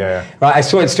seen it? Yeah. Right, I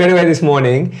saw it straight away this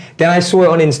morning. Then I saw it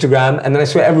on Instagram, and then I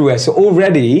saw it everywhere. So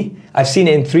already, I've seen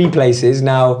it in 3 places.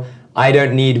 Now, I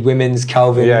don't need women's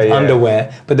Calvin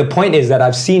underwear. But the point is that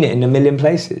I've seen it in 1 million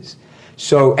places.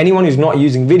 So anyone who's not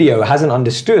using video hasn't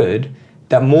understood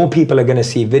that more people are gonna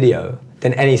see video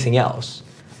than anything else.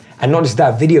 And not just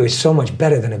that, video is so much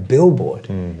better than a billboard.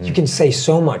 You can say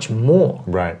so much more.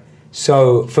 Right.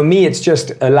 So for me, it's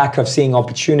just a lack of seeing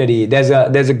opportunity. There's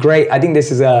a great, I think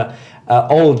this is a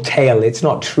old tale, it's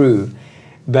not true,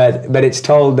 but it's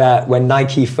told that when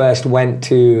Nike first went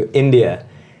to India,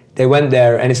 they went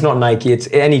there, and it's not Nike, it's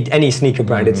any sneaker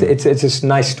brand, it's a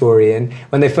nice story. And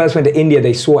when they first went to India,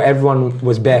 they saw everyone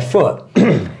was barefoot.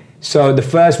 So the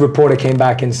first reporter came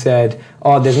back and said,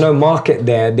 oh, there's no market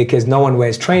there because no one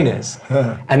wears trainers.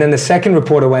 And then the second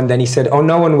reporter went there and he said, oh,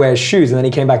 no one wears shoes. And then he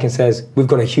came back and says, we've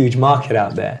got a huge market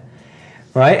out there,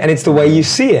 right? And it's the way you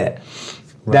see it.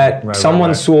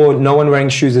 Someone saw no one wearing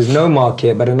shoes as no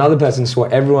market, but another person saw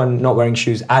everyone not wearing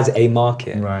shoes as a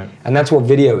market. Right. And that's what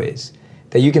video is.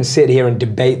 That you can sit here and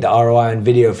debate the ROI on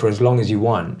video for as long as you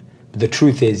want. But the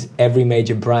truth is, every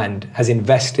major brand has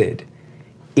invested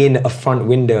in a front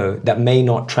window that may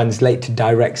not translate to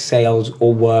direct sales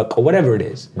or work or whatever it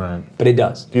is. Right. But it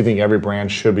does. Do you think every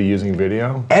brand should be using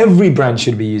video? Every brand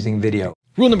should be using video.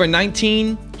 Rule number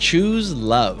 19, choose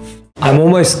love. I'm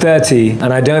almost 30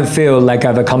 and I don't feel like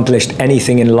I've accomplished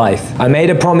anything in life. I made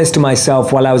a promise to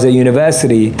myself while I was at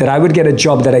university that I would get a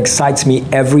job that excites me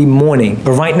every morning.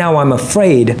 But right now I'm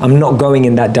afraid I'm not going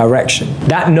in that direction.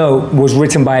 That note was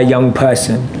written by a young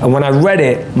person. And when I read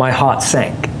it, my heart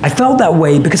sank. I felt that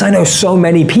way because I know so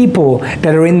many people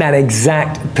that are in that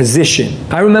exact position.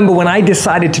 I remember when I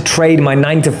decided to trade my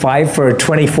 9-to-5 for a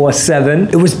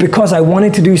 24/7, it was because I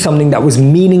wanted to do something that was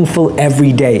meaningful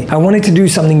every day. I wanted to do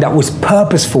something that was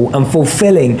purposeful and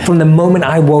fulfilling from the moment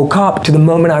I woke up to the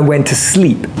moment I went to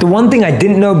sleep. The one thing I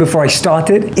didn't know before I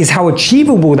started is how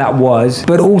achievable that was,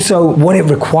 but also what it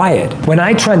required. When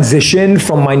I transitioned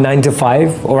from my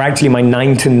 9-to-5, or actually my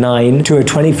 9-to-9 to a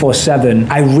 24/7,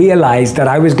 I realized that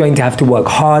I was going to have to work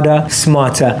harder,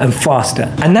 smarter, and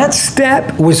faster. And that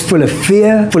step was full of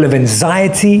fear, full of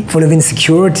anxiety, full of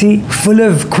insecurity, full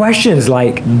of questions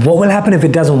like, what will happen if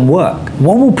it doesn't work?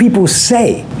 What will people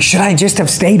say? Should I just have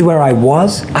stayed where I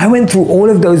was? I went through all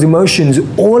of those emotions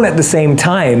all at the same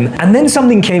time, and then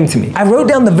something came to me. I wrote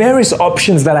down the various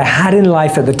options that I had in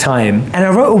life at the time, and I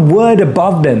wrote a word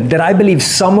above them that I believe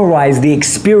summarized the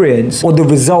experience or the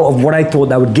result of what I thought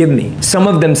that would give me. Some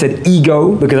of them said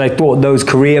ego, because I thought those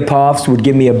career paths would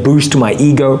give me a boost to my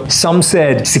ego. Some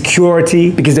said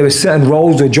security, because there were certain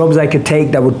roles or jobs I could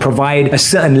take that would provide a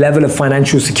certain level of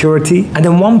financial security. And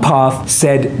then one path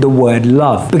said the word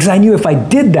love, because I knew if I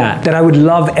did that I would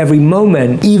love every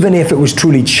moment, even if it was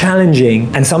truly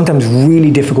challenging and sometimes really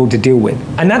difficult to deal with.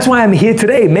 And that's why I'm here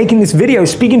today making this video,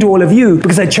 speaking to all of you,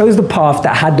 because I chose the path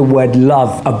that had the word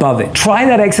love above it. Try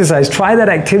that exercise, try that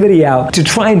activity out to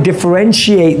try and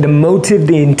differentiate the motive,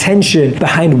 the intention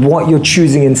behind what you're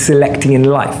choosing and selecting in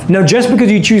life. Now, just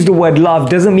because you choose the word love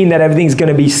doesn't mean that everything's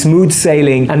going to be smooth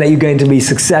sailing and that you're going to be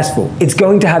successful. It's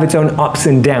going to have its own ups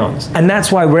and downs. And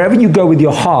that's why wherever you go with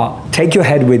your heart, take your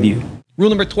head with you. Rule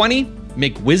number 20,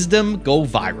 make wisdom go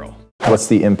viral. What's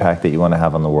the impact that you want to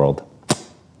have on the world?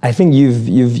 I think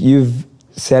you've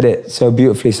said it so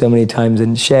beautifully so many times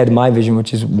and shared my vision,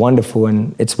 which is wonderful.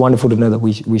 And it's wonderful to know that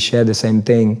we share the same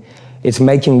thing. It's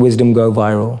making wisdom go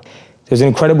viral. There's an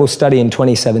incredible study in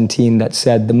 2017 that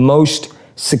said the most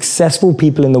successful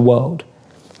people in the world,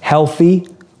 healthy,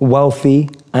 wealthy,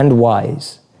 and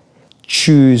wise,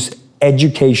 choose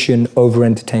education over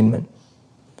entertainment.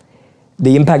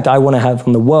 The impact I want to have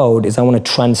on the world is I want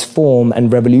to transform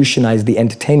and revolutionize the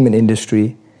entertainment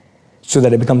industry so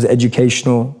that it becomes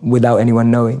educational without anyone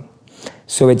knowing.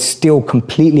 So it's still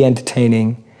completely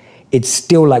entertaining. It's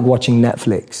still like watching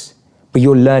Netflix, but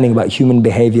you're learning about human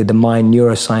behavior, the mind,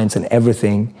 neuroscience, and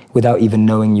everything without even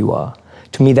knowing you are.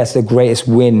 To me, that's the greatest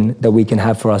win that we can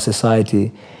have for our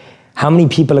society. How many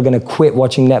people are going to quit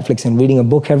watching Netflix and reading a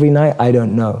book every night? I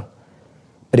don't know.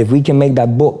 But if we can make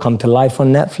that book come to life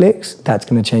on Netflix, that's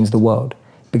going to change the world,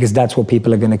 because that's what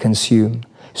people are going to consume.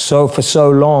 So for so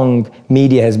long,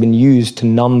 media has been used to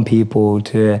numb people,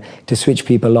 to switch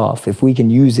people off. If we can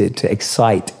use it to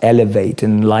excite, elevate,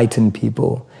 enlighten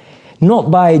people, not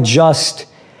by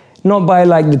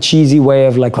like the cheesy way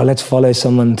of like, oh, let's follow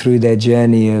someone through their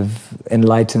journey of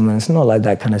enlightenment. It's not like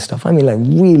that kind of stuff. I mean, like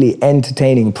really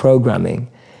entertaining programming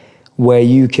where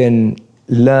you can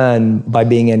learn by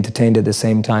being entertained at the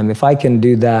same time. If I can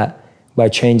do that by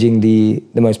changing the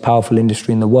most powerful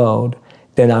industry in the world,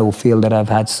 then I will feel that I've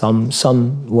had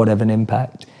somewhat of an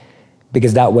impact.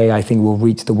 Because that way I think we'll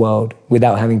reach the world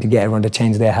without having to get everyone to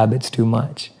change their habits too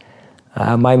much.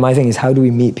 My thing is, how do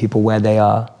we meet people where they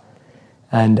are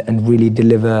and really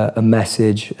deliver a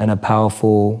message and a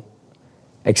powerful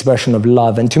expression of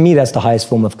love? And to me, that's the highest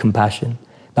form of compassion.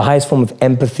 The highest form of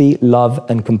empathy, love,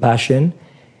 and compassion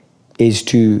is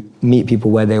to meet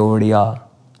people where they already are,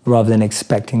 rather than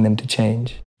expecting them to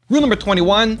change. Rule number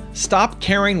 21, stop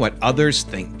caring what others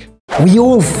think. We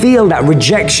all feel that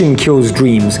rejection kills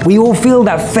dreams. We all feel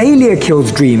that failure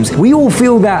kills dreams. We all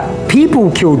feel that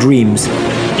people kill dreams.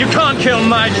 You can't kill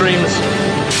my dreams.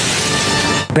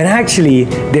 But actually,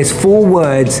 there's 4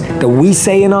 words that we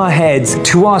say in our heads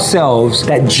to ourselves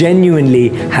that genuinely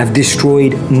have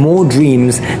destroyed more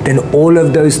dreams than all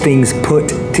of those things put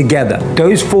together.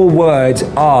 Those 4 words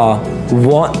are,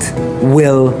 what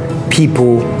will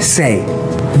people say?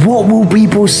 What will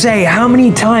people say? How many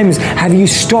times have you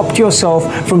stopped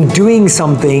yourself from doing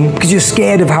something because you're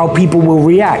scared of how people will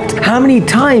react? How many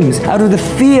times, out of the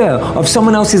fear of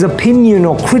someone else's opinion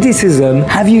or criticism,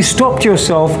 have you stopped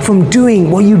yourself from doing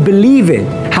what you believe in?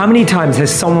 How many times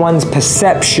has someone's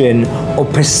perception or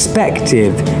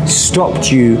perspective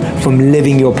stopped you from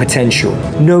living your potential?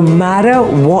 No matter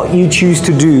what you choose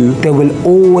to do, there will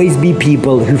always be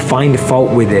people who find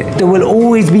fault with it. There will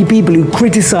always be people who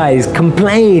criticize,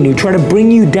 complain, who try to bring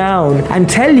you down and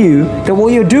tell you that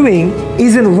what you're doing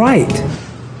isn't right.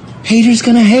 Haters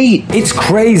gonna hate. It's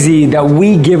crazy that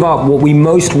we give up what we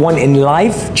most want in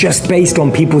life just based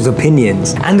on people's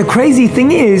opinions. And the crazy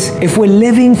thing is, if we're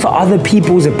living for other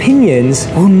people's opinions,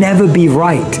 we'll never be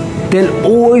right. There'll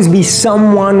always be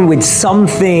someone with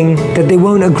something that they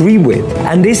won't agree with.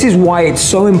 And this is why it's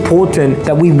so important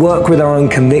that we work with our own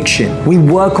conviction. We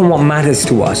work on what matters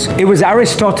to us. It was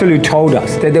Aristotle who told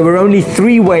us that there were only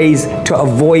 3 ways to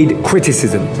avoid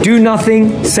criticism. Do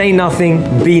nothing, say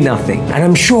nothing, be nothing. And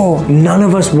I'm sure none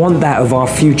of us want that of our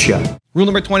future. Rule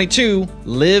number 22,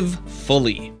 live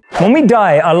fully. When we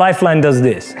die, our lifeline does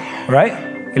this, right?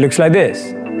 It looks like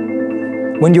this.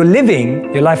 When you're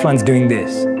living, your lifeline's doing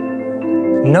this.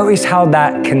 Notice how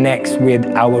that connects with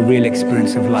our real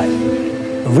experience of life.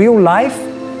 Real life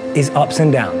is ups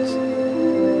and downs.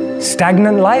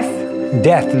 Stagnant life,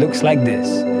 death looks like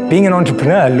this. Being an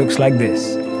entrepreneur looks like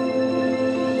this.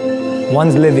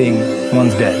 One's living,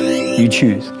 one's dead. You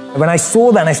choose. When I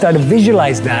saw that and I started to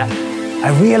visualize that, I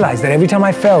realized that every time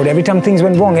I failed, every time things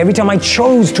went wrong, every time I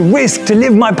chose to risk to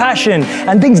live my passion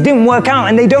and things didn't work out,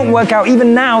 and they don't work out,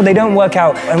 even now they don't work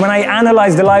out. And when I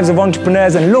analyze the lives of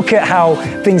entrepreneurs and look at how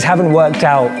things haven't worked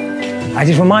out, I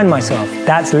just remind myself,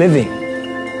 that's living,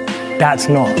 that's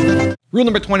not. Rule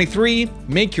number 23,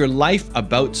 make your life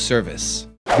about service.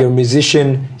 If you're a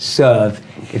musician, serve.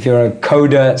 If you're a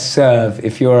coder, serve.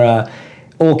 If you're an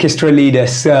orchestra leader,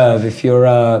 serve. If you're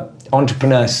a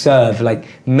entrepreneur, serve. Like,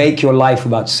 make your life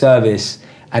about service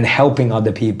and helping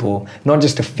other people, not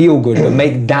just to feel good, but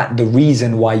make that the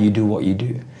reason why you do what you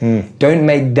do. Don't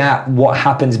make that what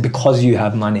happens because you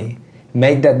have money.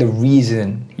 Make that the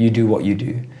reason you do what you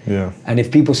do. Yeah. And if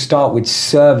people start with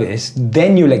service,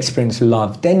 then you'll experience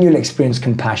love, then you'll experience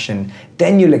compassion,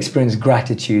 then you'll experience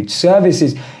gratitude. Service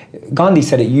is, Gandhi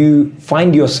said it, you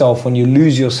find yourself when you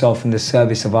lose yourself in the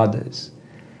service of others.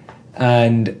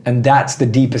 And that's the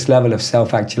deepest level of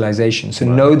self-actualization. So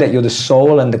know that you're the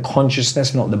soul and the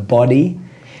consciousness, not the body.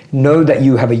 Know that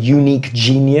you have a unique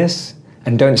genius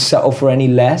and don't settle for any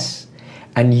less.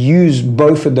 and use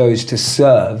both of those to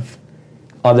serve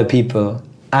other people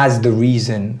as the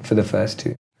reason for the first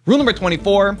two. Rule number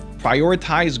 24,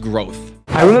 prioritize growth.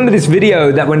 I remember this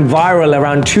video that went viral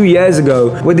around 2 years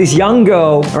ago where this young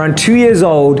girl around 2 years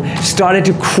old started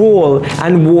to crawl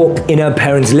and walk in her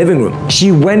parents' living room.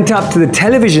 She went up to the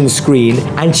television screen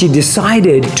and she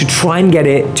decided to try and get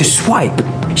it to swipe.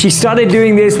 She started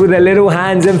doing this with her little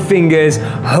hands and fingers,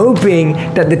 hoping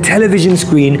that the television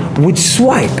screen would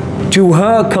swipe. To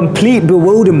her complete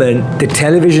bewilderment, the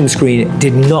television screen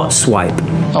did not swipe.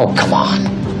 Oh, come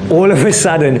on. All of a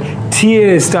sudden,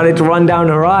 tears started to run down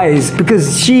her eyes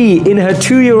because she, in her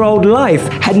 2-year-old life,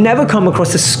 had never come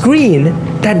across a screen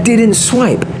that didn't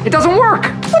swipe. It doesn't work.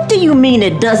 What do you mean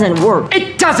it doesn't work?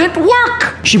 It doesn't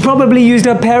work! She probably used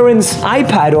her parents'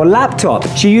 iPad or laptop.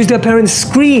 She used her parents'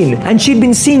 screen, and she'd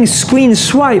been seeing screens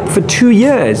swipe for 2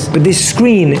 years, but this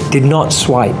screen did not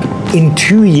swipe. In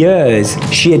 2 years,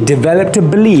 she had developed a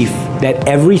belief that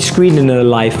every screen in her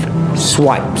life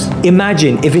swipes.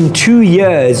 Imagine if in 2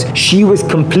 years she was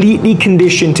completely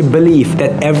conditioned to believe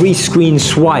that every screen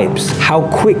swipes, how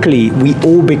quickly we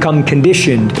all become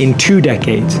conditioned in 2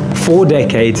 decades, 4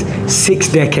 decades, 6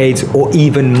 decades, or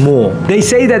even more. They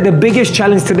say that the biggest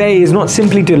challenge today is not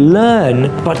simply to learn,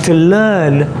 but to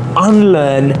learn,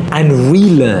 unlearn, and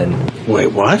relearn.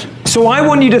 Wait, what? So I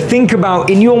want you to think about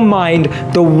in your mind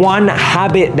the one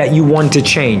habit that you want to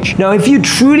change. Now, if you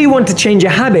truly want to change a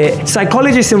habit,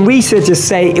 psychologists and researchers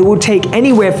say it will take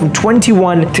anywhere from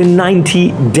 21 to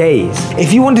 90 days.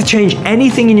 If you want to change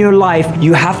anything in your life,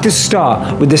 you have to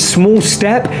start with a small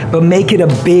step, but make it a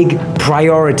big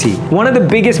priority. One of the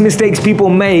biggest mistakes people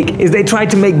make is they try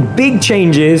to make big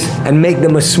changes and make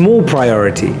them a small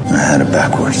priority. I had it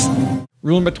backwards.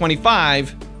 Rule number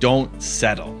 25, don't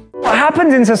settle. What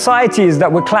happens in society is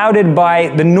that we're clouded by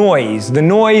the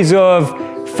noise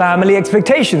of family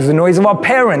expectations, the noise of our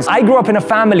parents. I grew up in a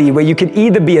family where you could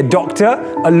either be a doctor,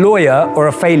 a lawyer, or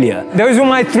a failure. Those were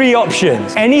my 3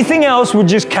 options. Anything else would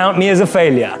just count me as a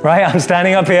failure, right? I'm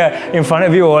standing up here in front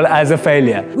of you all as a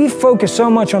failure. We focus so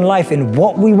much on life in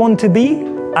what we want to be,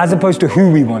 as opposed to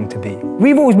who we want to be.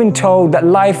 We've always been told that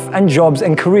life and jobs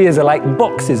and careers are like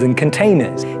boxes and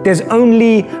containers. There's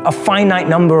only a finite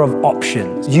number of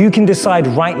options. You can decide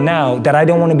right now that I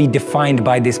don't want to be defined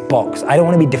by this box. I don't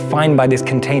want to be defined by this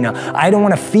container. I don't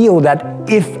want to feel that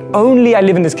if only I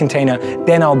live in this container,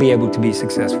 then I'll be able to be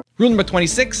successful. Rule number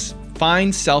 26,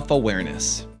 find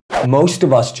self-awareness. Most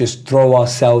of us just throw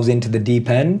ourselves into the deep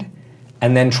end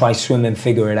and then try swim and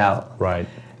figure it out. Right.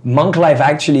 Monk life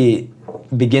actually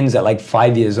begins at like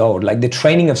 5 years old. Like the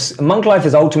training of monk life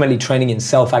is ultimately training in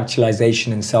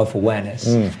self-actualization and self-awareness.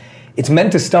 It's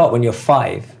meant to start when you're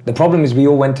 5. The problem is we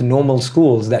all went to normal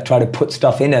schools that try to put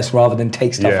stuff in us rather than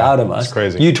take stuff out of us. It's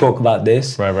crazy. You talk about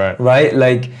this, right?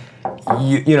 Like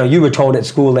you know, you were told at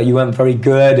school that you weren't very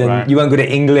good and you weren't good at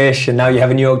English, and now you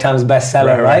have a New York Times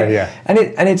bestseller, right? Yeah.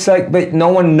 And it's like, but no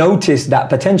one noticed that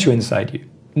potential inside you.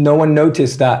 No one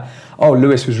noticed that, oh,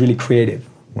 Lewis was really creative.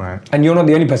 Right. And you're not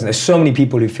the only person. There's so many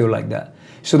people who feel like that.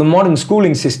 So the modern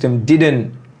schooling system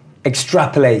didn't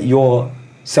extrapolate your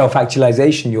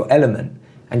self-actualization, your element,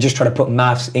 and just try to put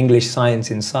maths, English,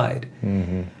 science inside.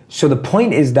 So the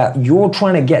point is that you're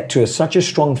trying to get to such a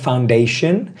strong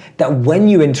foundation that when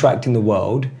you interact in the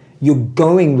world, you're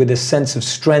going with a sense of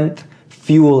strength,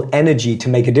 fuel, energy to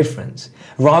make a difference,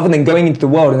 rather than going into the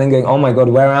world and then going, oh my God,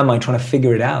 where am I, trying to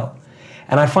figure it out.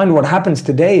 And I find what happens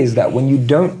today is that when you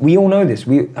don't, we all know this,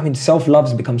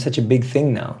 self-love's become such a big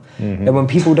thing now, that when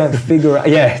people don't figure out,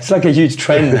 it's like a huge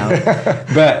trend now.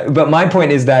 But my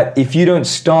point is that if you don't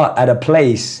start at a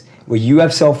place where you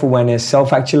have self-awareness,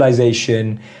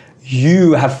 self-actualization,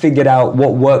 you have figured out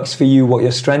what works for you, what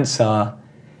your strengths are,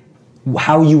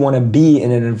 how you want to be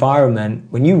in an environment,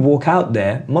 when you walk out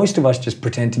there, most of us just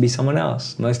pretend to be someone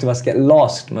else. Most of us get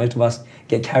lost. Most of us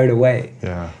get carried away.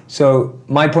 Yeah. So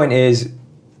my point is,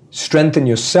 strengthen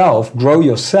yourself, grow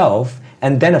yourself,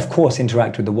 and then of course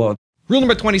interact with the world. Rule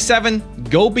number 27,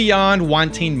 go beyond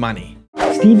wanting money.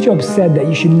 Steve Jobs said that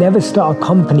you should never start a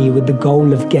company with the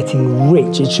goal of getting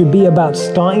rich. It should be about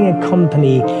starting a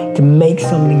company to make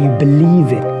something you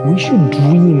believe in. We should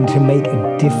dream to make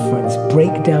a difference,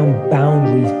 break down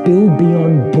boundaries, build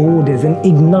beyond borders, and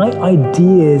ignite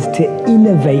ideas to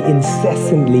innovate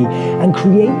incessantly and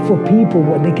create for people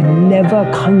what they can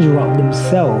never conjure up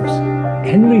themselves.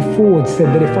 Henry Ford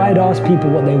said that if I had asked people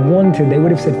what they wanted, they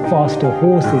would have said faster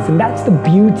horses. And that's the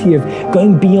beauty of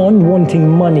going beyond wanting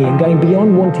money and going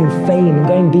beyond wanting fame and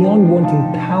going beyond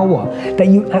wanting power, that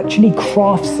you actually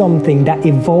craft something that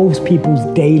evolves people's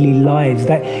daily lives,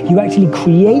 that you actually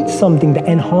create something that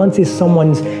enhances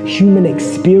someone's human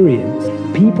experience.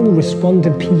 People respond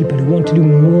to people who want to do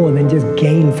more than just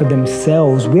gain for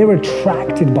themselves. We're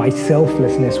attracted by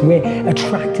selflessness. We're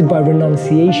attracted by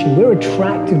renunciation. We're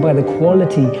attracted by the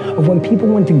quality of when people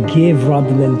want to give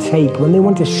rather than take, when they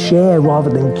want to share rather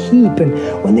than keep,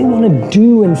 and when they want to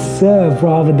do and serve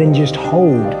rather than just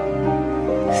hold.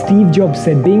 Steve Jobs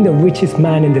said, being the richest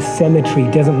man in the cemetery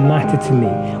doesn't matter to me.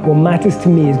 What matters to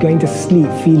me is going to sleep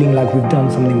feeling like we've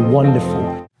done something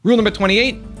wonderful. Rule number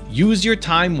 28, use your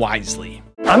time wisely.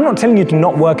 I'm not telling you to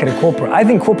not work at a corporate. I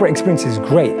think corporate experience is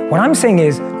great. What I'm saying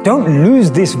is, don't lose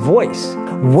this voice.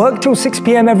 Work till 6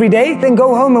 p.m. every day, then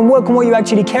go home and work on what you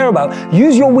actually care about.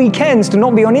 Use your weekends to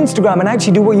not be on Instagram and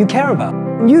actually do what you care about.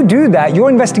 When you do that, you're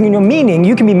investing in your meaning.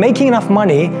 You can be making enough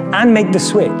money and make the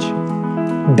switch.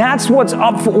 That's what's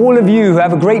up for all of you who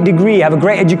have a great degree, have a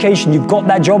great education, you've got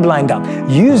that job lined up.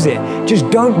 Use it. Just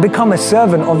don't become a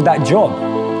servant of that job.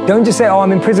 Don't just say, oh,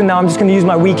 I'm in prison now, I'm just gonna use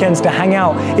my weekends to hang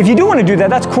out. If you do want to do that,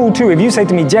 that's cool too. If you say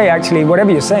to me, Jay, actually,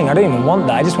 whatever you're saying, I don't even want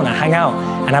that. I just want to hang out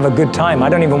and have a good time. I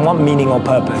don't even want meaning or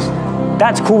purpose.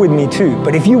 That's cool with me too.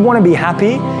 But if you want to be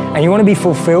happy and you want to be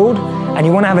fulfilled and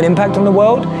you want to have an impact on the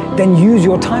world, then use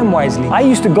your time wisely. I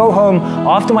used to go home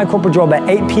after my corporate job at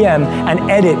 8 p.m. and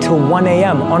edit till 1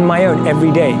 a.m. on my own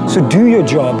every day. So do your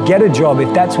job, get a job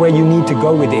if that's where you need to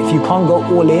go with it. If you can't go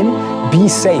all in, be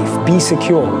safe, be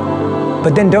secure.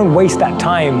 But then don't waste that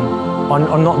time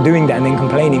on not doing that and then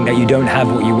complaining that you don't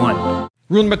have what you want.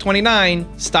 Rule number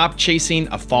 29, stop chasing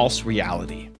a false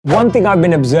reality. One thing I've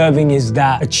been observing is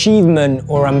that achievement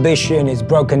or ambition is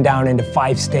broken down into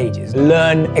 5 stages.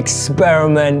 Learn,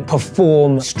 experiment,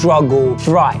 perform, struggle,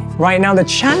 thrive. Right now, the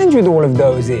challenge with all of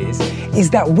those is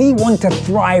that we want to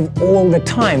thrive all the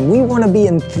time. We want to be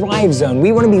in thrive zone.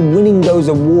 We want to be winning those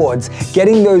awards,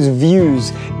 getting those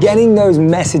views, getting those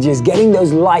messages, getting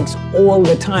those likes all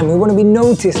the time. We want to be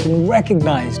noticed and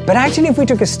recognized. But actually, if we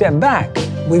took a step back,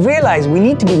 we realize we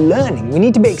need to be learning. We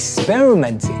need to be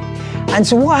experimenting. And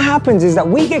so what happens is that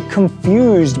we get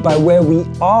confused by where we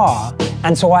are,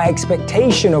 and so our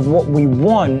expectation of what we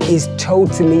want is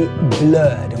totally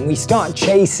blurred, and we start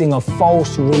chasing a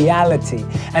false reality.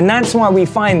 And that's why we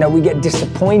find that we get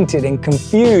disappointed and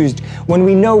confused when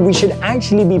we know we should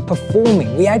actually be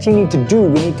performing. We actually need to do,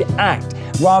 we need to act,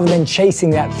 rather than chasing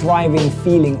that thriving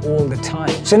feeling all the time.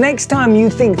 So next time you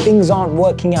think things aren't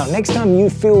working out, next time you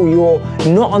feel you're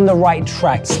not on the right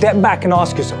track, step back and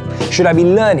ask yourself, should I be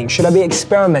learning? Should I be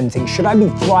experimenting? Should I be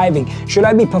thriving? Should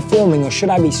I be performing, or should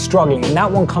I be struggling? And that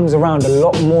one comes around a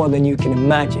lot more than you can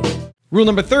imagine. Rule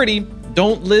number 30,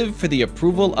 don't live for the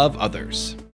approval of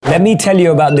others. Let me tell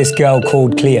you about this girl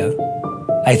called Cleo.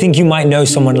 I think you might know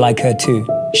someone like her too.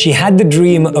 She had the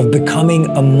dream of becoming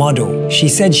a model. She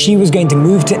said she was going to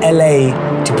move to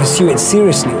LA to pursue it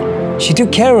seriously. She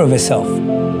took care of herself,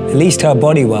 at least her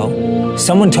body well.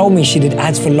 Someone told me she did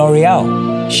ads for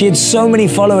L'Oreal. She had so many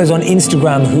followers on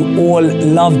Instagram who all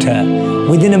loved her.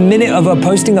 Within a minute of her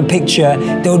posting a picture,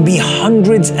 there would be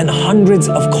hundreds and hundreds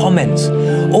of comments,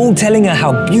 all telling her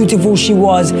how beautiful she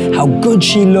was, how good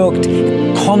she looked,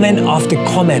 comment after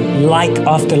comment, like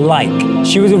after like.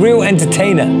 She was a real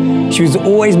entertainer. She was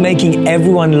always making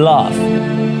everyone laugh.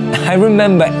 I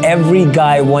remember every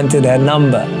guy wanted her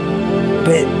number,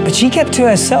 but she kept to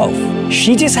herself.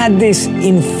 She just had this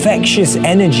infectious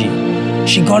energy.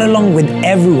 She got along with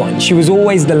everyone. She was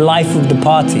always the life of the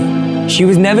party. She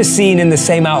was never seen in the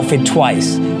same outfit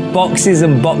twice. Boxes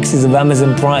and boxes of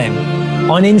Amazon Prime.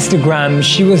 On Instagram,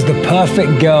 she was the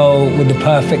perfect girl with the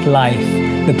perfect life,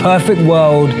 the perfect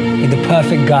world with the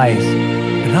perfect guys.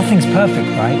 But nothing's perfect,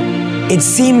 right? It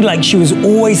seemed like she was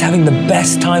always having the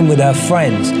best time with her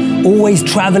friends, always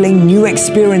traveling, new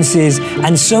experiences,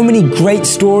 and so many great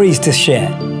stories to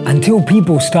share. Until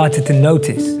people started to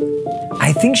notice.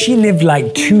 I think she lived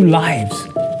like 2 lives.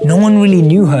 No one really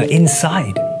knew her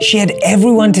inside. She had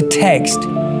everyone to text,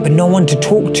 but no one to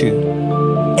talk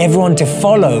to. Everyone to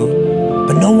follow,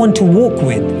 but no one to walk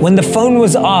with. When the phone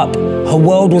was up, her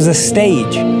world was a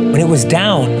stage. When it was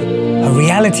down, her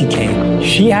reality came.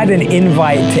 She had an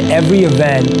invite to every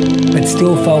event, but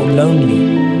still felt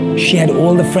lonely. She had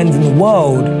all the friends in the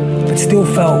world, but still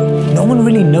felt no one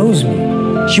really knows me.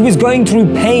 She was going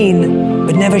through pain,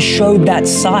 but never showed that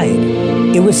side.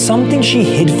 It was something she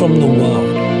hid from the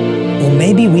world. Or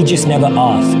maybe we just never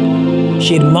asked.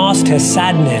 She had masked her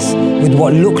sadness with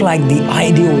what looked like the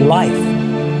ideal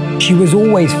life. She was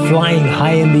always flying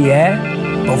high in the air,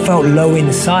 but felt low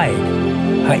inside.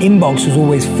 Her inbox was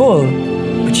always full,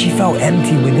 but she felt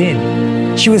empty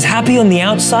within. She was happy on the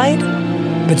outside,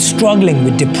 but struggling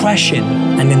with depression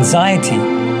and anxiety.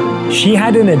 She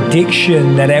had an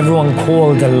addiction that everyone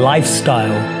called a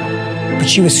lifestyle, but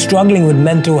she was struggling with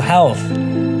mental health,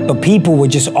 but people were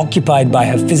just occupied by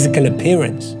her physical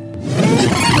appearance.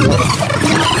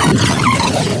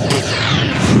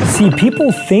 See,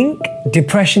 people think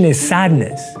depression is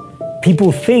sadness.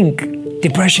 People think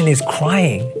depression is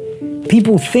crying.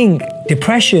 People think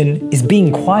depression is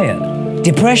being quiet.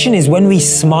 Depression is when we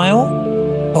smile,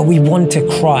 but we want to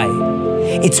cry.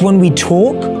 It's when we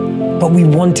talk, but we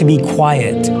want to be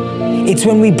quiet. It's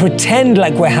when we pretend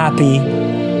like we're happy,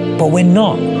 but we're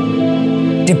not.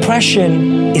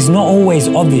 Depression is not always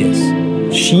obvious.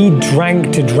 She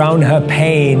drank to drown her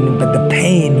pain, but the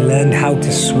pain learned how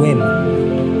to swim.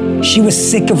 She was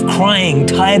sick of crying,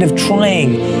 tired of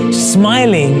trying,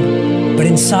 smiling, but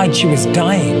inside she was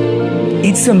dying.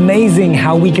 It's amazing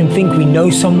how we can think we know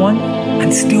someone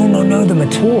and still not know them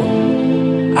at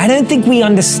all. I don't think we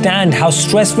understand how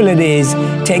stressful it is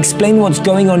to explain what's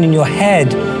going on in your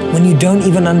head when you don't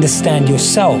even understand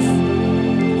yourself.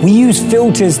 We use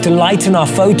filters to lighten our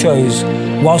photos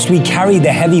whilst we carry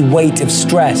the heavy weight of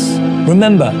stress.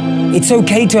 Remember, it's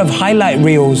okay to have highlight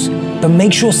reels, but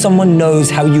make sure someone knows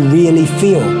how you really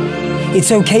feel.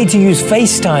 It's okay to use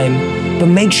FaceTime, but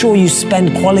make sure you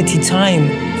spend quality time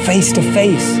face to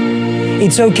face.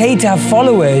 It's okay to have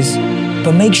followers,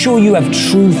 but make sure you have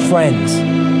true friends.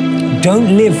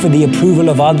 Don't live for the approval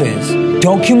of others.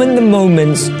 Document the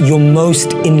moments you're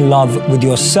most in love with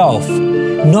yourself,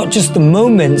 not just the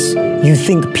moments you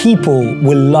think people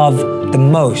will love the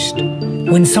most.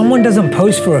 When someone doesn't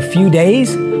post for a few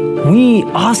days, we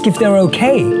ask if they're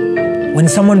okay. When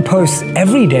someone posts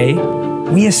every day,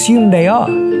 we assume they are.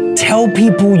 Tell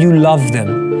people you love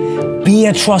them. Be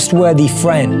a trustworthy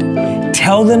friend.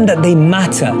 Tell them that they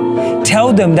matter.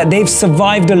 Tell them that they've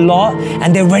survived a lot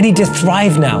and they're ready to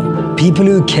thrive now. People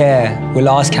who care will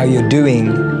ask how you're doing.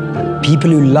 People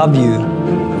who love you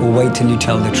will wait till you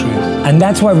tell the truth. And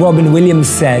that's why Robin Williams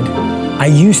said, "I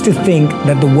used to think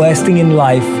that the worst thing in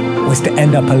life was to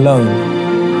end up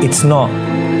alone. It's not.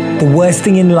 The worst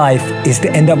thing in life is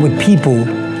to end up with people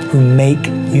who make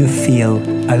you feel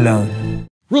alone."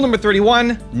 Rule number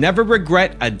 31, never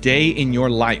regret a day in your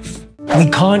life. We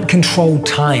can't control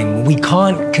time. We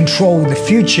can't control the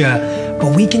future,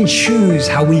 but we can choose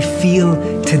how we feel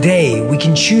today. We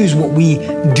can choose what we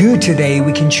do today.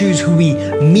 We can choose who we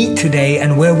meet today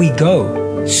and where we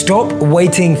go. Stop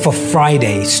waiting for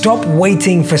Friday. Stop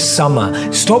waiting for summer.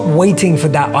 Stop waiting for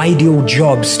that ideal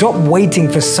job. Stop waiting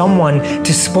for someone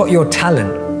to spot your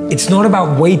talent. It's not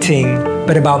about waiting,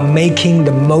 but about making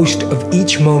the most of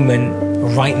each moment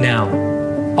right now.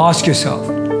 Ask yourself,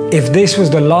 if this was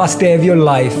the last day of your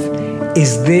life,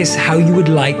 is this how you would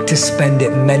like to spend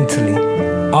it mentally?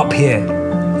 Up here.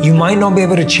 You might not be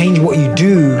able to change what you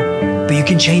do, but you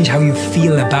can change how you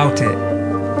feel about it.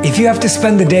 If you have to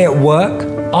spend the day at work,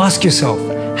 ask yourself,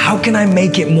 how can I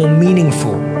make it more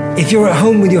meaningful? If you're at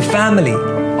home with your family,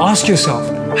 ask yourself,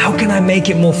 how can I make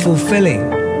it more fulfilling?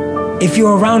 If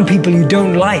you're around people you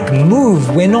don't like,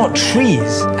 move. We're not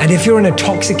trees. And if you're in a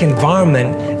toxic environment,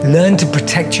 learn to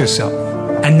protect yourself.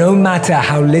 And no matter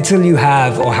how little you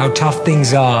have or how tough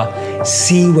things are,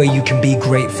 see where you can be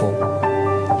grateful.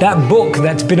 That book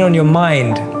that's been on your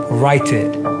mind, write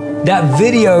it. That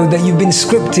video that you've been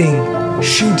scripting,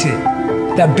 shoot it.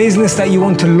 That business that you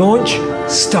want to launch,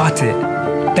 start it.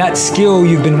 That skill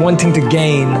you've been wanting to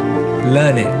gain,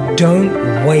 learn it. Don't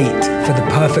wait for the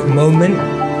perfect moment.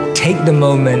 Take the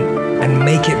moment and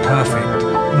make it perfect.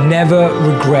 Never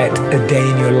regret a day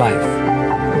in your life.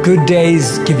 Good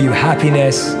days give you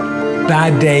happiness.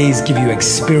 Bad days give you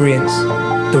experience.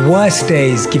 The worst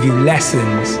days give you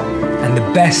lessons. And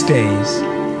the best days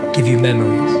give you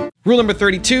memories. Rule number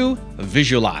 32,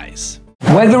 visualize.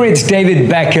 Whether it's David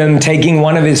Beckham taking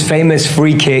one of his famous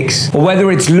free kicks, or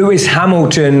whether it's Lewis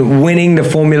Hamilton winning the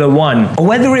Formula One, or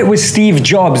whether it was Steve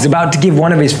Jobs about to give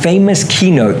one of his famous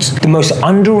keynotes, the most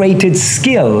underrated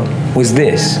skill was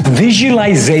this: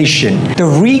 visualization. The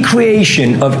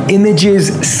recreation of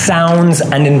images, sounds,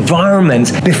 and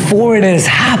environments before it has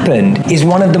happened is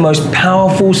one of the most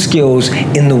powerful skills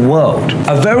in the world.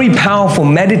 A very powerful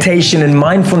meditation and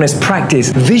mindfulness practice,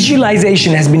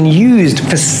 visualization has been used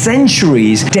for centuries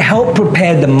to help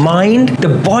prepare the mind, the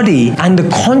body, and the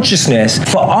consciousness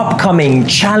for upcoming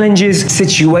challenges,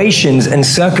 situations, and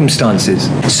circumstances.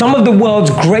 Some of the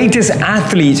world's greatest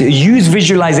athletes use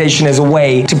visualization as a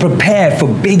way to prepare for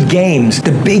big games,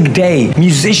 the big day,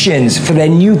 musicians for their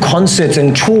new concerts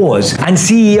and tours, and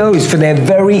CEOs for their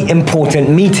very important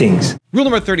meetings. Rule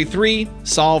number 33,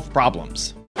 solve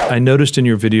problems. I noticed in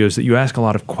your videos that you ask a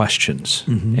lot of questions,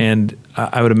 and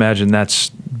I would imagine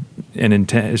that's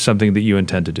something that you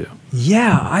intend to do.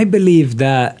 Yeah, I believe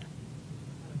that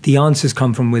the answers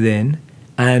come from within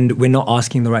and we're not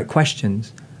asking the right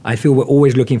questions. I feel we're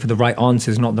always looking for the right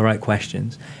answers, not the right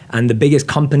questions. And the biggest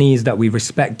companies that we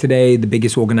respect today, the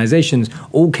biggest organizations,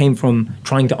 all came from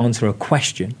trying to answer a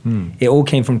question. It all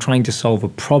came from trying to solve a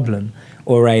problem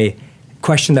or a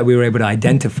question that we were able to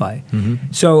identify.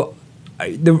 So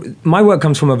my work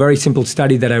comes from a very simple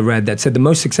study that I read that said the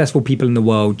most successful people in the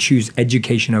world choose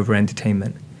education over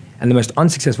entertainment. And the most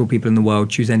unsuccessful people in the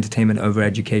world choose entertainment over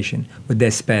education with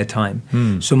their spare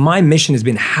time. So my mission has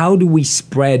been, how do we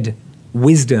spread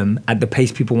wisdom at the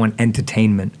pace people want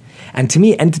entertainment? And to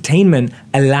me, entertainment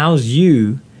allows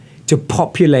you to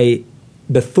populate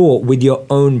the thought with your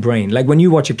own brain. Like when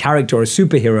you watch a character or a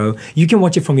superhero, you can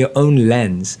watch it from your own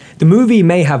lens. The movie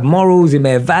may have morals, it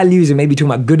may have values, it may be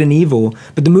talking about good and evil,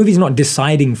 but the movie's not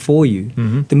deciding for you.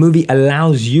 The movie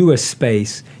allows you a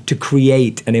space to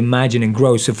create and imagine and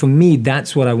grow. So for me,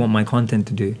 that's what I want my content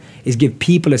to do, is give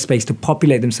people a space to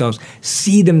populate themselves,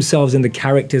 see themselves in the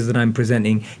characters that I'm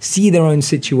presenting, see their own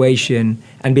situation,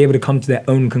 and be able to come to their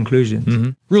own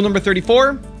conclusions. Rule number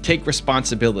 34, take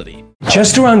responsibility.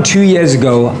 Just around 2 years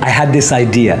ago, I had this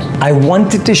idea. I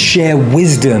wanted to share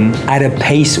wisdom at a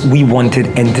pace we wanted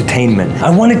entertainment.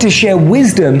 I wanted to share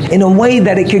wisdom in a way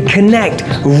that it could connect,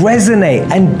 resonate,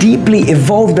 and deeply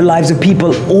evolve the lives of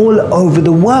people all over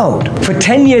the world. For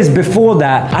 10 years before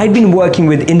that, I'd been working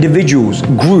with individuals,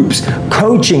 groups,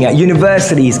 coaching at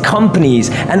universities, companies,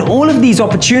 and all of these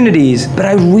opportunities, but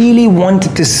I really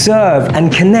wanted to serve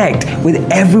and connect with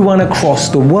everyone across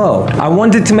the world. I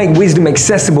wanted to make wisdom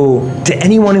accessible to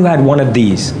anyone who had one of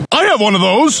these. I have one of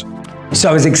those. So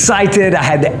I was excited, I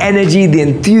had the energy, the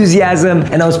enthusiasm,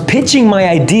 and I was pitching my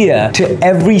idea to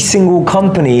every single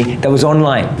company that was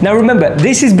online. Now remember,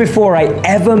 this is before I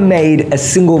ever made a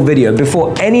single video,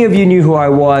 before any of you knew who I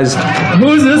was.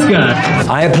 Who's this guy?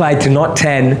 I applied to not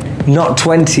 10, not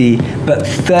 20, but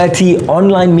 30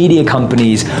 online media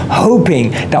companies,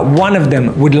 hoping that one of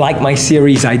them would like my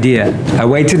series idea. I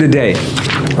waited a day,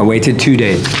 I waited 2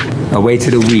 days, I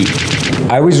waited a week.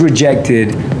 I was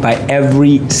rejected by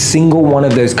every single one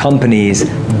of those companies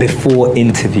before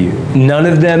interview. None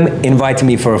of them invited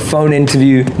me for a phone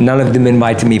interview. None of them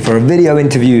invited me for a video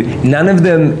interview. None of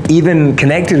them even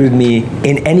connected with me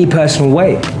in any personal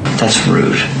way. That's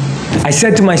rude. I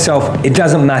said to myself, it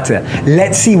doesn't matter.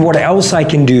 Let's see what else I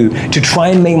can do to try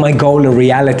and make my goal a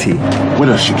reality. What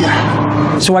else you got?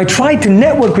 So I tried to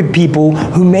network with people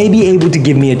who may be able to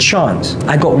give me a chance.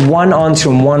 I got one answer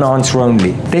and one answer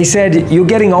only. They said, you're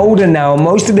getting older now.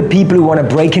 Most of the people who want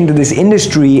to break into this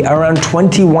industry are around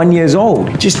 21 years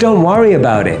old. Just don't worry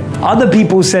about it. Other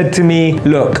people said to me,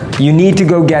 look, you need to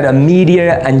go get a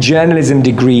media and journalism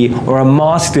degree or a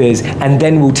master's, and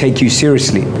then we'll take you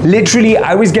seriously. Literally,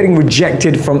 I was getting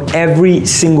rejected from every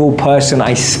single person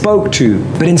I spoke to.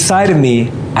 But inside of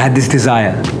me, I had this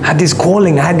desire, I had this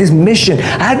calling, I had this mission,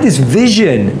 I had this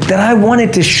vision that I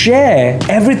wanted to share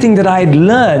everything that I had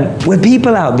learned with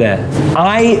people out there.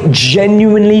 I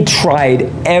genuinely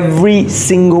tried every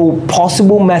single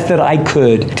possible method I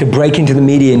could to break into the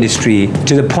media industry,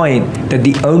 to the point that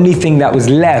the only thing that was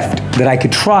left that I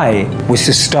could try was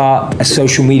to start a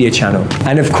social media channel.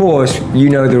 And of course, you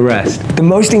know the rest. The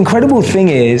most incredible thing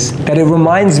is that it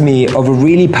reminds me of a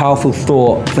really powerful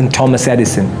thought from Thomas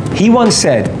Edison. He once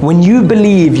said, when you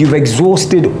believe you've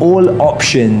exhausted all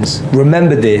options,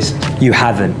 remember this, you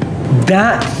haven't.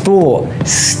 That thought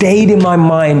stayed in my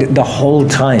mind the whole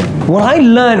time. What I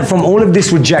learned from all of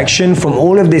this rejection, from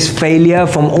all of this failure,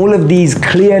 from all of these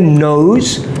clear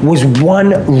no's, was one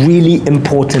really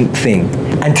important thing.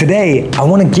 And today, I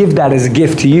want to give that as a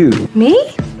gift to you. Me?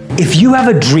 If you have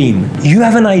a dream, you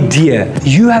have an idea,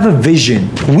 you have a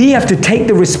vision, we have to take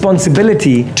the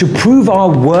responsibility to prove our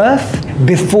worth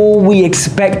before we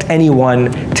expect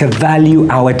anyone to value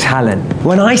our talent.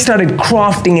 When I started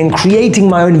crafting and creating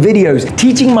my own videos,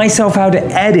 teaching myself how to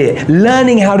edit,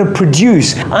 learning how to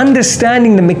produce,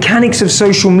 understanding the mechanics of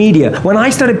social media, when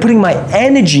I started putting my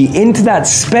energy into that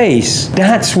space,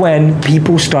 that's when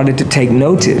people started to take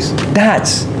notice.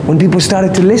 That's when people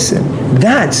started to listen.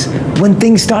 That's when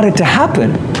things started to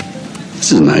happen.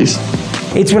 This is nice.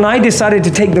 It's when I decided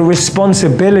to take the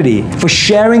responsibility for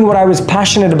sharing what I was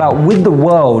passionate about with the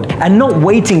world and not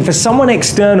waiting for someone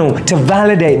external to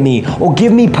validate me or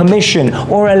give me permission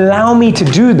or allow me to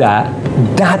do that.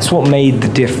 That's what made the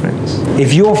difference.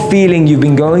 If you're feeling you've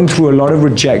been going through a lot of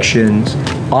rejections,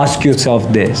 ask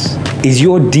yourself this. Is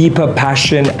your deeper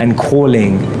passion and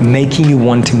calling making you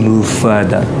want to move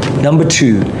further? Number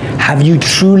 2, have you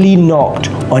truly knocked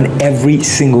on every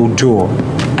single door?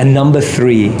 And number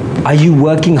 3, are you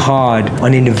working hard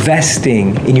on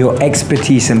investing in your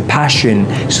expertise and passion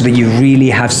so that you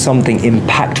really have something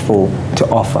impactful to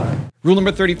offer? Rule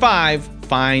number 35,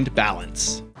 find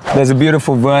balance. There's a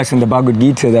beautiful verse in the Bhagavad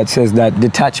Gita that says that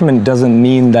detachment doesn't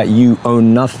mean that you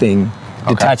own nothing.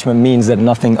 Okay. Detachment means that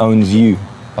nothing owns you.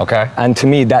 Okay. And to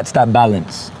me, that's that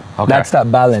balance. Okay. That's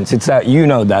that balance. It's that, you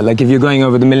know that. Like if you're going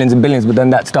over the millions and billions, but then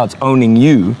that starts owning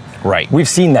you. Right. We've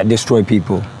seen that destroy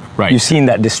people. Right. You've seen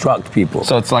that destruct people.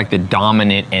 So it's like the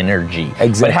dominant energy.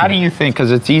 Exactly. But how do you think,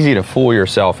 because it's easy to fool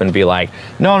yourself and be like,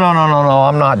 no,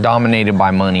 I'm not dominated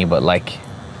by money, but like,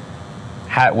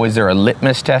 was there a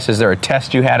litmus test? Is there a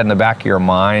test you had in the back of your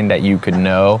mind that you could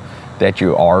know that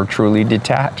you are truly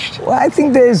detached? Well, I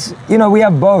think there's, we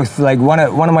have both. Like one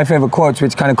of my favorite quotes,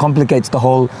 which kind of complicates the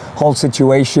whole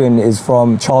situation, is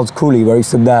from Charles Cooley, where he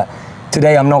said that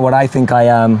today I'm not what I think I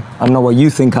am. I'm not what you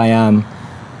think I am.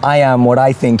 I am what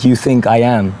I think you think I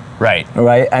am. Right.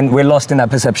 Right? And we're lost in that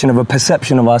perception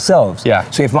of ourselves. Yeah.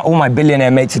 So if all my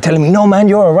billionaire mates are telling me, no, man,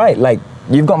 you're all right. Like,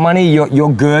 you've got money,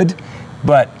 you're good,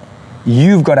 but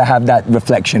you've got to have that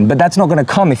reflection. But that's not going to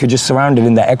come if you're just surrounded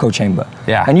in that echo chamber.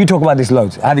 Yeah. And you talk about this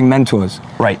loads, having mentors.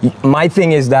 Right. My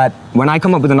thing is that when I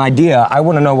come up with an idea, I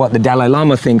want to know what the Dalai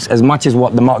Lama thinks as much as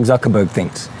what the Mark Zuckerberg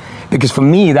thinks. Because for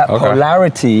me, that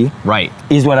polarity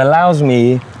is what allows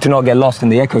me to not get lost in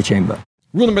the echo chamber.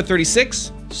 Rule number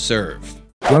 36, serve.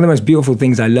 One of the most beautiful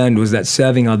things I learned was that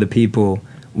serving other people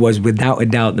was without a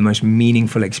doubt the most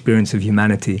meaningful experience of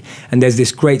humanity. And there's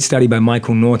this great study by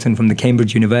Michael Norton from the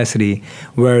Cambridge University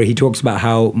where he talks about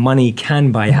how money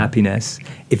can buy happiness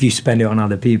if you spend it on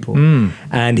other people.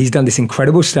 And he's done this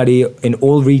incredible study in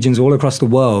all regions all across the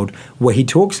world where he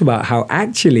talks about how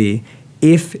actually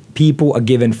if people are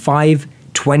given $5,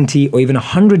 $20, or even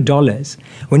 $100,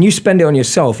 when you spend it on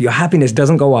yourself, your happiness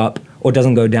doesn't go up or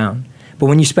doesn't go down. But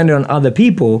when you spend it on other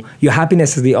people, your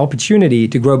happiness has the opportunity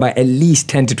to grow by at least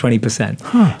 10 to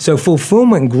 20%. So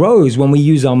fulfillment grows when we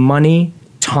use our money,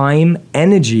 time,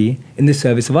 energy in the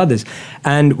service of others.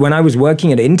 And when I was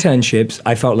working at internships,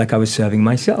 I felt like I was serving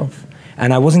myself.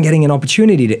 And I wasn't getting an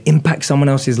opportunity to impact someone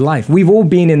else's life. We've all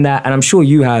been in that, and I'm sure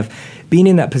you have, been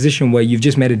in that position where you've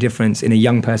just made a difference in a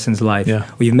young person's life,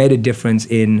 or you've made a difference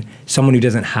in someone who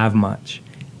doesn't have much,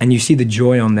 and you see the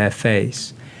joy on their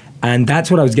face. And that's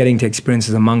what I was getting to experience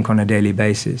as a monk on a daily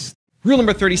basis. Rule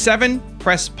number 37,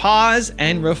 press pause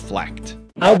and reflect.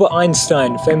 Albert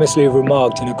Einstein famously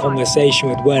remarked in a conversation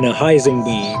with Werner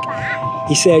Heisenberg,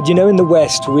 he said, in the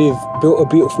West, we've built a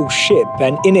beautiful ship,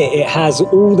 and in it has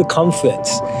all the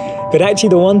comforts. But actually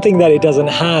the one thing that it doesn't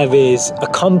have is a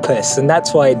compass, and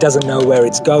that's why it doesn't know where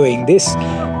it's going. This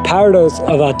paradox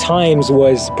of our times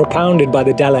was propounded by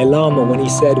the Dalai Lama when he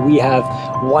said we have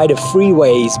wider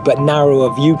freeways but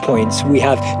narrower viewpoints. We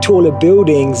have taller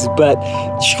buildings but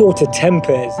shorter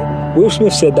tempers. Will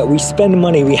Smith said that we spend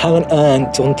money we haven't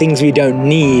earned on things we don't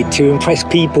need to impress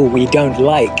people we don't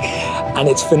like. And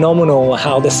it's phenomenal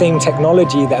how the same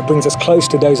technology that brings us close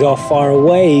to those who are far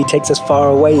away takes us far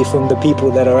away from the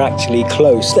people that are actually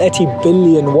close. 30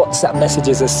 billion WhatsApp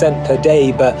messages are sent per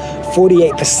day, but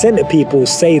 48% of people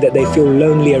say that they feel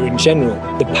lonelier in general.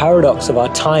 The paradox of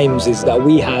our times is that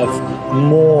we have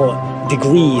more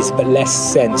degrees but less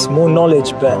sense, more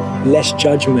knowledge but less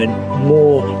judgment,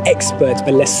 more experts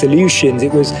but less solutions.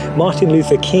 It was Martin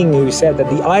Luther King who said that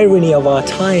the irony of our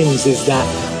times is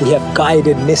that we have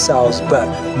guided missiles but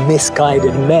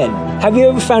misguided men. Have you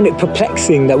ever found it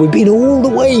perplexing that we've been all the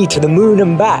way to the moon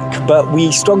and back, but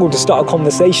we struggle to start a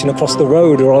conversation across the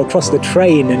road or across the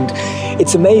train? And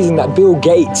it's amazing that Bill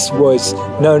Gates was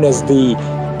known as the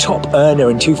top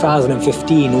earner in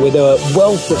 2015 with a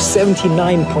wealth of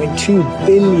 79.2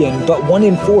 billion, but 1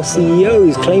 in 4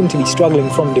 CEOs claim to be struggling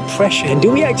from depression.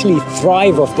 Do we actually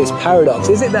thrive off this paradox?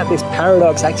 Is it that this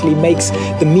paradox actually makes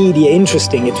the media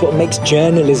interesting? It's what makes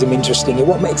journalism interesting. It's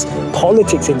what makes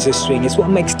politics interesting. It's what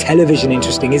makes television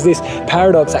interesting. Is this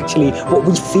paradox actually what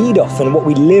we feed off and what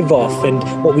we live off and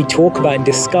what we talk about and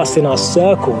discuss in our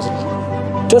circles?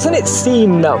 Doesn't it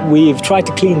seem that we've tried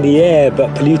to clean the air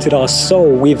but polluted our soul?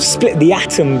 We've split the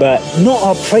atom but not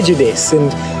our prejudice,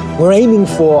 and we're aiming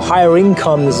for higher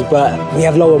incomes but we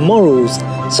have lower morals.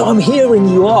 So I'm hearing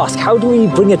you ask, how do we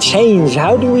bring a change?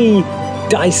 How do we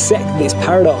dissect this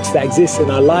paradox that exists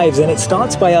in our lives? And it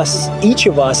starts by us, each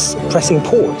of us, pressing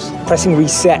pause, pressing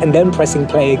reset, and then pressing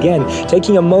play again,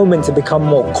 taking a moment to become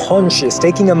more conscious,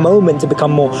 taking a moment to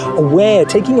become more aware,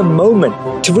 taking a moment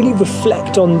to really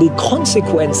reflect on the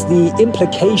consequence, the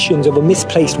implications of a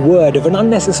misplaced word, of an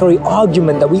unnecessary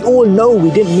argument that we all know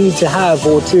we didn't need to have,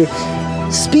 or to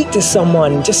speak to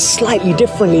someone just slightly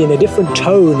differently, in a different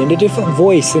tone, in a different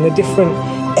voice, in a different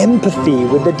empathy,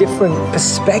 with a different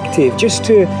perspective, just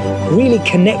to really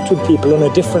connect with people on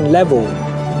a different level.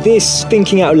 This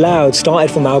thinking out loud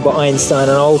started from Albert Einstein,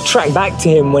 and I'll track back to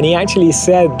him when he actually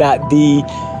said that the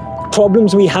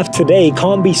problems we have today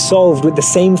can't be solved with the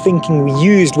same thinking we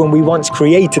used when we once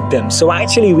created them. So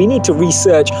actually, we need to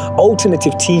research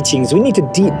alternative teachings. We need to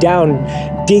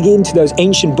dig into those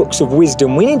ancient books of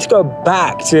wisdom. We need to go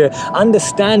back to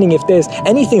understanding if there's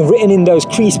anything written in those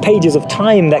creased pages of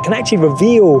time that can actually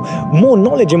reveal more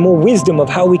knowledge and more wisdom of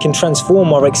how we can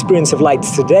transform our experience of light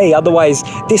today. Otherwise,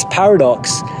 this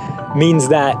paradox means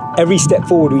that every step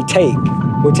forward we take,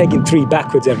 we're taking 3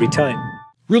 backwards every time.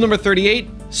 Rule number 38,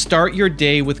 start your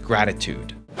day with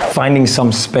gratitude. Finding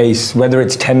some space, whether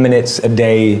it's 10 minutes a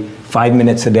day, 5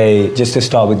 minutes a day, just to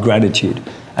start with gratitude.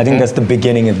 I think that's the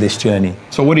beginning of this journey.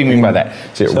 So what do you mean by that?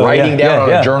 Is it writing down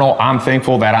on a journal, I'm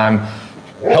thankful that I'm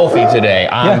healthy today.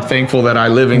 I'm thankful that I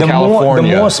live in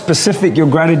California. The more specific your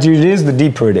gratitude is, the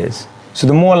deeper it is. So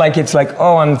the more like it's like,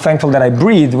 oh, I'm thankful that I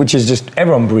breathe, which is just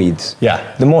everyone breathes.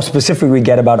 Yeah. The more specific we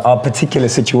get about our particular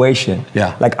situation.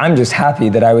 Yeah. Like I'm just happy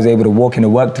that I was able to walk into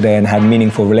work today and have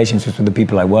meaningful relationships with the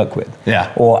people I work with.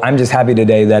 Yeah. Or I'm just happy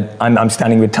today that I'm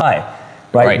standing with Ty.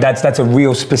 Right? That's a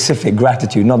real specific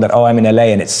gratitude, not that, oh, I'm in LA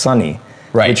and it's sunny.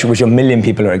 Right. Which a million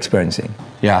people are experiencing.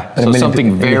 Yeah. So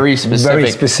something very specific.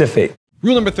 Very specific.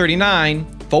 Rule number 39,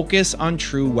 focus on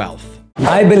true wealth.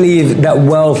 I believe that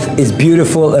wealth is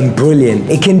beautiful and brilliant.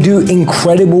 It can do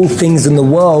incredible things in the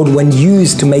world when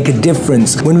used to make a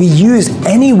difference. When we use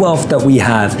any wealth that we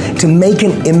have to make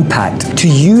an impact, to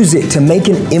use it to make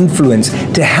an influence,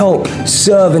 to help,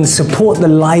 serve, and support the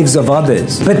lives of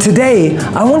others. But today,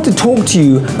 I want to talk to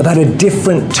you about a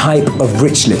different type of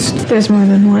rich list. There's more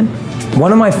than one.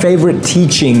 One of my favorite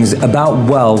teachings about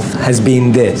wealth has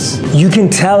been this. You can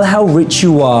tell how rich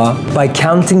you are by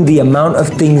counting the amount of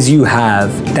things you have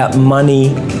that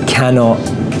money cannot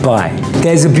buy.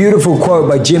 There's a beautiful quote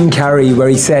by Jim Carrey where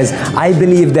he says, I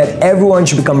believe that everyone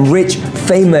should become rich,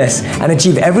 famous, and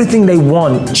achieve everything they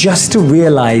want just to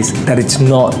realize that it's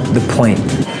not the point.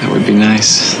 That would be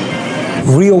nice.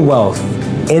 Real wealth,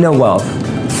 inner wealth,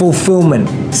 fulfillment,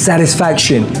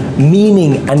 satisfaction,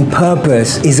 meaning, and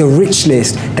purpose is a rich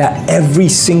list that every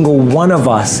single one of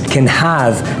us can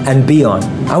have and be on.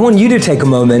 I want you to take a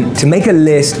moment to make a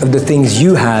list of the things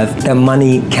you have that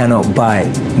money cannot buy.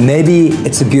 Maybe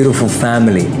it's a beautiful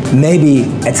family. Maybe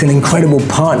it's an incredible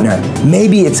partner.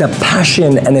 Maybe it's a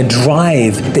passion and a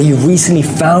drive that you recently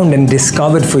found and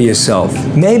discovered for yourself.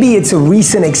 Maybe it's a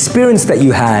recent experience that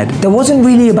you had that wasn't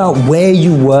really about where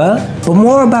you were, but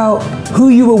more about who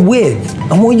you were with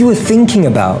and what you were thinking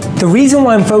about. The reason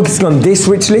why I'm focusing on this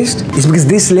rich list is because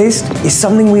this list is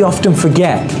something we often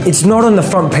forget. It's not on the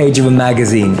front page of a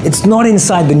magazine. It's not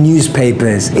inside the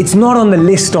newspapers. It's not on the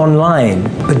list online.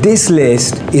 But this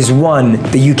list is one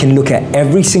that you can look at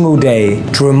every single day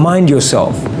to remind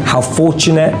yourself how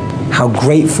fortunate, how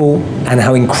grateful, and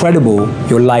how incredible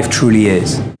your life truly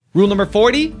is. Rule number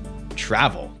 40,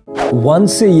 travel.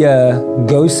 Once a year,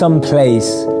 go someplace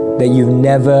that you've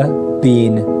never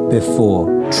been before.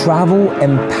 Travel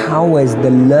empowers the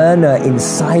learner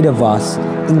inside of us,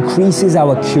 increases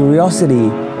our curiosity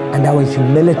and our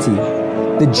humility.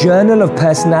 The Journal of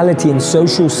Personality and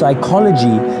Social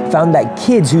Psychology found that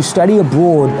kids who study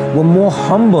abroad were more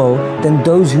humble than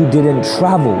those who didn't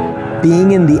travel.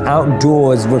 Being in the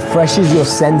outdoors refreshes your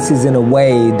senses in a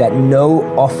way that no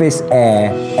office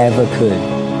air ever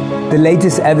could. The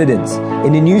latest evidence.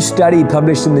 In a new study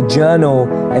published in the journal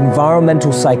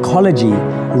Environmental Psychology,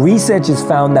 researchers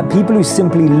found that people who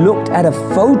simply looked at a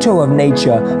photo of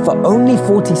nature for only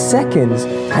 40 seconds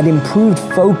had improved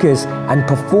focus and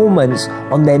performance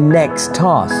on their next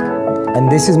task.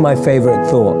 And this is my favorite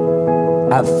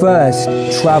thought. At first,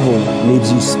 travel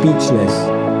leaves you speechless,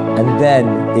 and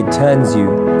then it turns you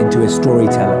into a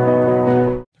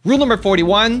storyteller. Rule number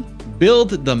 41,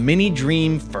 build the mini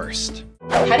dream first.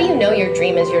 How do you know your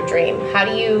dream is your dream? How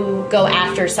do you go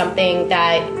after something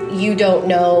that you don't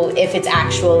know if it's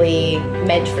actually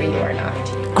meant for you or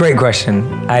not? Great question.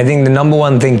 I think the number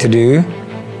one thing to do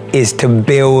is to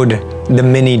build the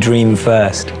mini dream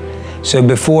first. So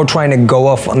before trying to go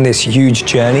off on this huge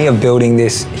journey of building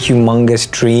this humongous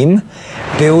dream,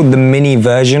 build the mini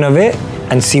version of it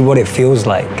and see what it feels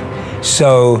like.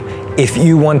 So if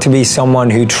you want to be someone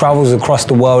who travels across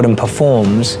the world and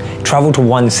performs, travel to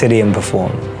one city and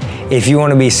perform. If you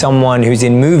want to be someone who's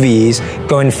in movies,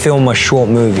 go and film a short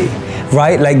movie,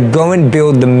 right? Like go and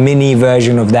build the mini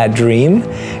version of that dream,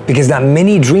 because that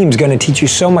mini dream is going to teach you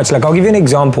so much. Like I'll give you an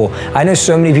example. I know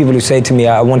so many people who say to me,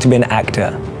 I want to be an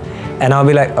actor. And I'll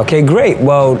be like, okay, great.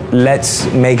 Well, let's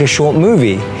make a short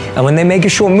movie. And when they make a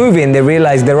short movie and they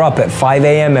realize they're up at 5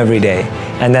 a.m. every day,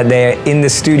 and that they're in the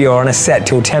studio or on a set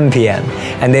till 10 p.m.,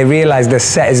 and they realize the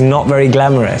set is not very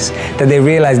glamorous, that they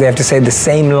realize they have to say the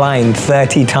same line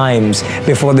 30 times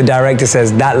before the director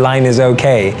says that line is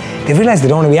okay, they realize they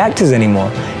don't want to be actors anymore.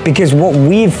 Because what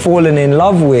we've fallen in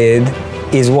love with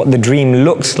is what the dream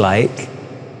looks like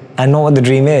and not what the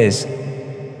dream is.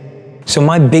 So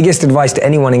my biggest advice to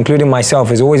anyone, including myself,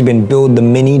 has always been build the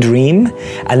mini dream,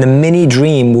 and the mini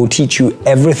dream will teach you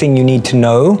everything you need to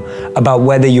know about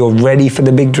whether you're ready for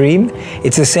the big dream.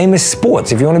 It's the same as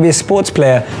sports. If you want to be a sports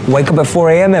player, wake up at 4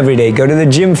 a.m. every day, go to the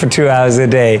gym for 2 hours a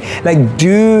day. Like,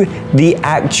 do the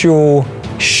actual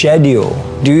schedule,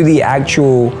 do the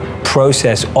actual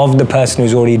process of the person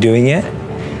who's already doing it.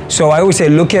 So I always say,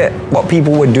 look at what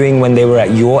people were doing when they were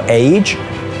at your age,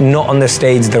 not on the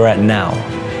stage they're at now.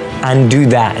 And do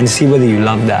that and see whether you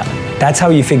love that. That's how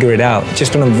you figure it out,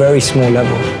 just on a very small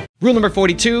level. Rule number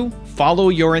 42, follow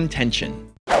your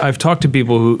intention. I've talked to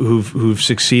people who've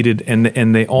succeeded,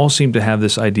 and they all seem to have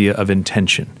this idea of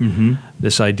intention.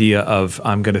 This idea of,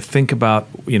 I'm going to think about,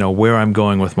 where I'm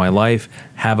going with my life,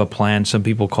 have a plan. Some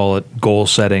people call it goal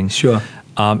setting. Sure.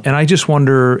 And I just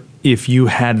wonder if you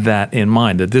had that in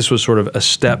mind, that this was sort of a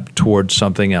step towards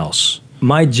something else.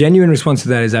 My genuine response to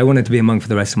that is I wanted to be a monk for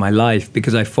the rest of my life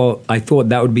because I thought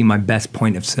that would be my best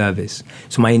point of service.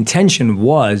 So my intention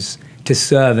was to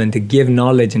serve and to give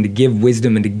knowledge and to give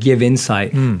wisdom and to give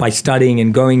insight by studying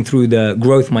and going through the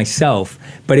growth myself.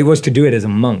 But it was to do it as a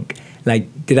monk.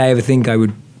 Like, did I ever think I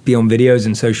would be on videos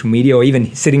and social media or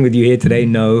even sitting with you here today?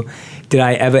 No. Did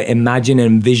I ever imagine and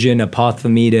envision a path for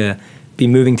me to be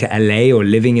moving to LA or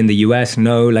living in the US?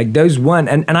 No. Like, those weren't.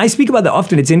 And I speak about that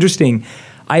often. It's interesting.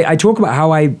 I talk about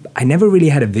how I never really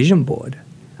had a vision board.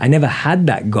 I never had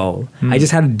that goal. I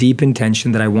just had a deep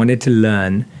intention that I wanted to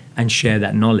learn and share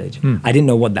that knowledge. I didn't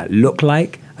know what that looked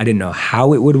like. I didn't know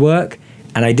how it would work.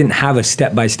 And I didn't have a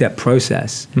step-by-step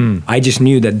process. I just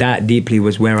knew that deeply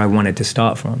was where I wanted to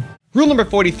start from. Rule number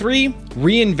 43,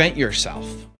 reinvent yourself.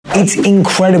 It's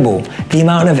incredible the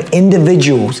amount of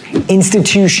individuals,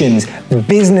 institutions,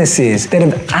 businesses that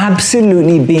have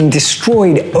absolutely been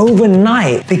destroyed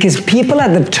overnight because people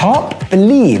at the top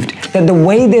believed that the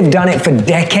way they've done it for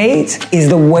decades is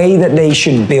the way that they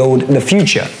should build the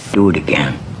future. Do it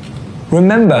again.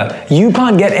 Remember, you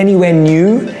can't get anywhere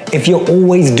new if you're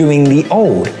always doing the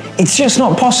old. It's just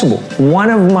not possible.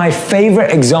 One of my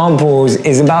favorite examples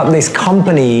is about this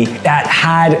company that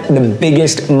had the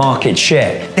biggest market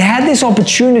share. They had this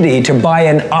opportunity to buy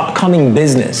an upcoming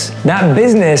business. That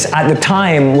business at the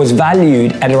time was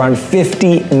valued at around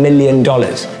 $50 million.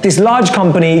 This large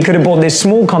company could have bought this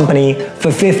small company for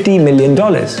 $50 million.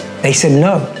 They said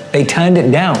no. They turned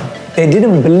it down. They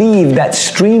didn't believe that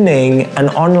streaming and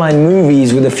online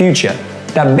movies were the future.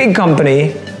 That big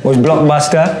company was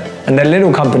Blockbuster, and their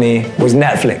little company was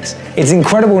Netflix. It's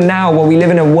incredible now where we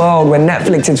live in a world where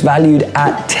Netflix is valued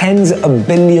at tens of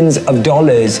billions of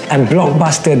dollars and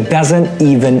Blockbuster doesn't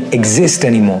even exist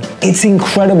anymore. It's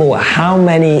incredible how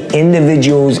many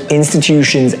individuals,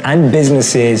 institutions, and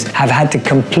businesses have had to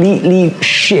completely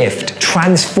shift,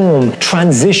 transform,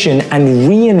 transition, and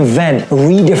reinvent,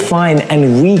 redefine,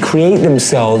 and recreate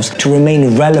themselves to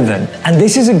remain relevant. And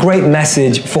this is a great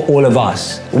message for all of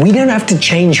us. We don't have to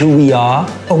change who we are,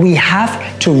 but we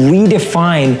have to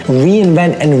redefine,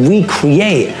 reinvent, and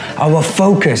recreate our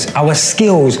focus, our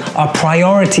skills, our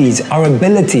priorities, our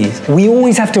abilities. We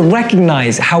always have to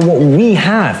recognize how what we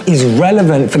have is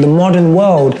relevant for the modern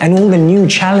world and all the new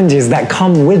challenges that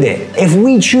come with it. If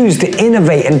we choose to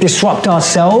innovate and disrupt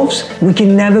ourselves, we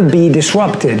can never be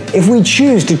disrupted. If we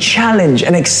choose to challenge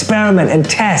and experiment and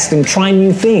test and try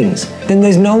new things, then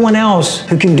there's no one else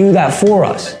who can do that for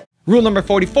us. Rule number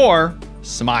 44,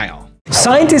 smile.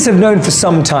 Scientists have known for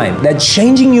some time that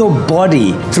changing your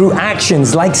body through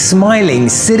actions like smiling,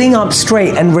 sitting up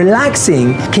straight, and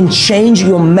relaxing can change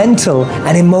your mental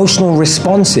and emotional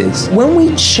responses. When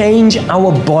we change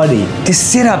our body to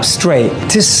sit up straight,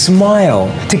 to smile,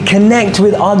 to connect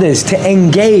with others, to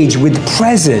engage with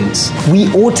presence,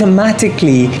 we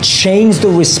automatically change the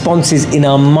responses in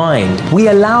our mind. We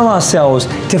allow ourselves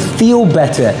to feel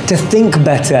better, to think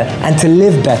better, and to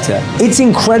live better. It's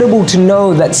incredible to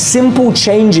know that simple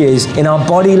changes in our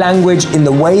body language, in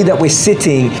the way that we're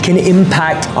sitting, can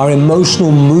impact our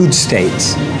emotional mood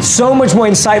states. So much more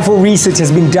insightful research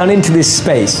has been done into this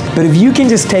space, but if you can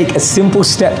just take a simple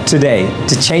step today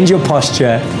to change your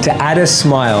posture, to add a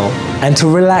smile, and to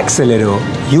relax a little,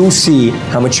 you'll see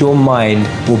how much your mind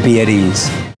will be at ease.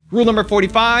 Rule number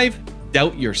 45,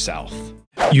 doubt yourself.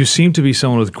 You seem to be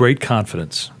someone with great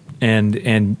confidence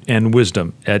and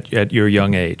wisdom at your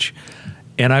young age.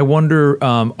 And I wonder,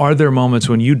 are there moments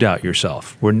when you doubt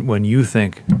yourself, when you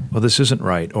think, well, this isn't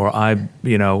right, or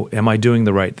am I doing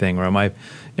the right thing, or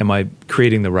am I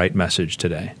creating the right message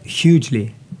today?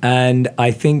 Hugely. And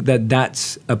I think that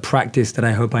that's a practice that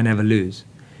I hope I never lose.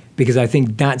 Because I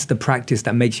think that's the practice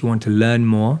that makes you want to learn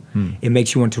more. It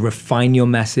makes you want to refine your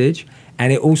message.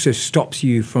 And it also stops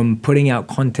you from putting out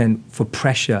content for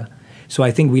pressure. So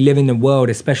I think we live in a world,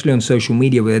 especially on social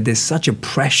media, where there's such a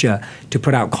pressure to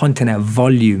put out content at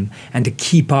volume and to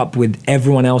keep up with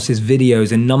everyone else's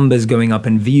videos and numbers going up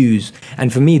and views.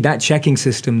 And for me, that checking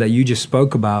system that you just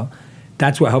spoke about,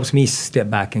 that's what helps me step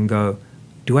back and go,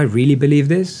 do I really believe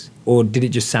this? Or did it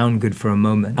just sound good for a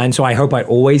moment? And so I hope I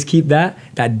always keep that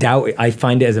doubt. I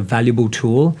find it as a valuable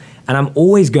tool. And I'm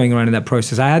always going around in that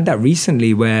process. I had that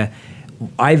recently where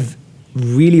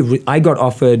I got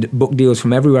offered book deals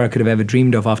from everywhere I could have ever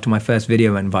dreamed of after my first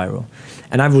video went viral.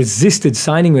 And I've resisted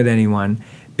signing with anyone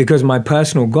because my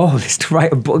personal goal is to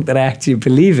write a book that I actually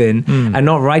believe in and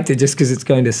not write it just because it's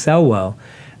going to sell well.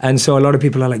 And so a lot of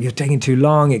people are like, you're taking too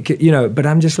long, but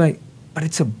I'm just like, but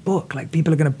it's a book. Like,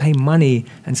 people are going to pay money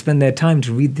and spend their time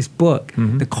to read this book.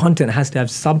 The content has to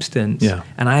have substance.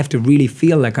 And I have to really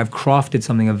feel like I've crafted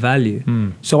something of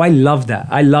value. So I love that.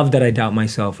 I love that I doubt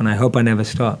myself, and I hope I never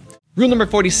stop. Rule number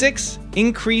 46,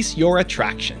 increase your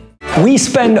attraction. We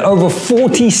spend over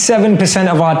 47%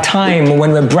 of our time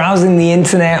when we're browsing the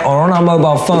internet or on our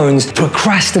mobile phones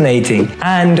procrastinating.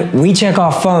 And we check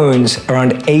our phones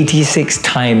around 86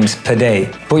 times per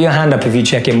day. Put your hand up if you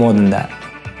check it more than that.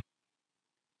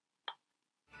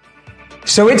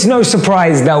 So it's no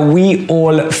surprise that we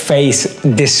all face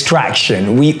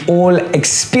distraction. We all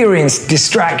experience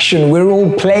distraction. We're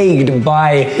all plagued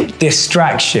by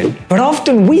distraction. But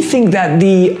often we think that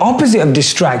the opposite of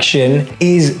distraction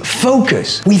is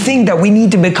focus. We think that we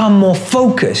need to become more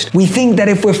focused. We think that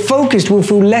if we're focused, we'll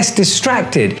feel less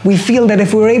distracted. We feel that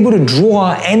if we're able to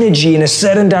draw our energy in a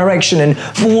certain direction and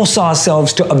force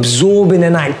ourselves to absorb in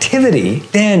an activity,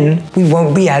 then we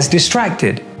won't be as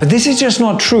distracted. But this is just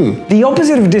not true. The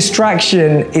opposite of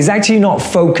distraction is actually not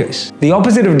focus. The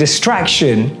opposite of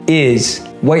distraction is,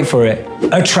 wait for it,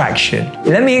 attraction.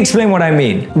 Let me explain what I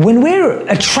mean. When we're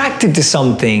attracted to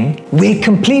something, we're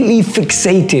completely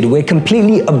fixated, we're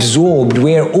completely absorbed,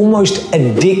 we're almost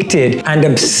addicted and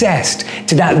obsessed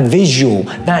to that visual,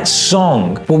 that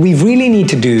song. What we really need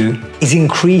to do is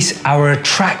increase our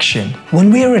attraction.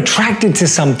 When we're attracted to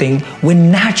something, we're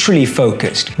naturally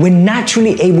focused. We're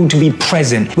naturally able to be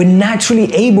present. We're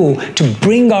naturally able to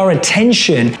bring our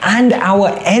attention and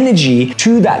our energy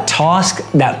to that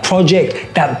task, that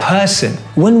project, that person.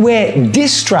 When we're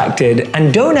distracted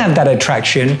and don't have that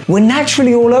attraction, we're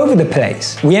naturally all over the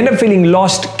place. We end up feeling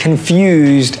lost,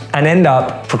 confused, and end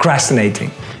up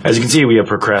procrastinating. As you can see, we are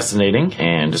procrastinating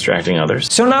and distracting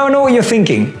others. So now I know what you're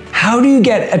thinking. How do you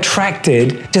get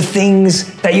attracted to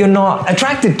things that you're not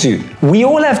attracted to? We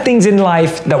all have things in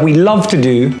life that we love to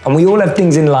do, and we all have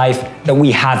things in life that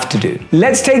we have to do.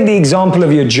 Let's take the example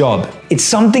of your job. It's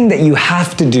something that you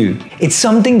have to do. It's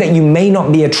something that you may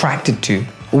not be attracted to.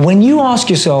 When you ask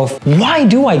yourself, why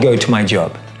do I go to my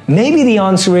job? Maybe the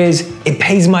answer is, it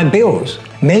pays my bills.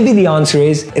 Maybe the answer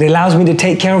is, it allows me to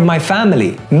take care of my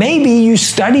family. Maybe you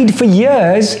studied for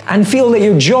years and feel that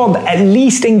your job at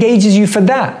least engages you for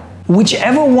that.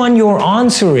 Whichever one your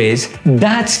answer is,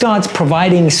 that starts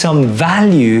providing some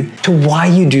value to why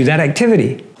you do that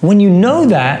activity. When you know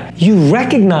that, you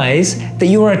recognize that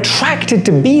you're attracted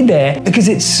to be there because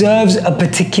it serves a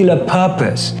particular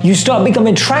purpose. You start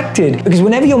becoming attracted because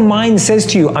whenever your mind says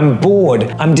to you, I'm bored,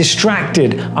 I'm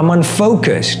distracted, I'm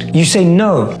unfocused, you say,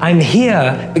 no, I'm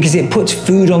here because it puts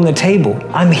food on the table.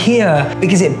 I'm here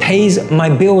because it pays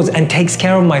my bills and takes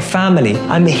care of my family.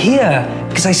 I'm here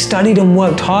because I studied and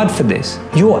worked hard for this.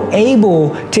 You're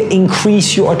able to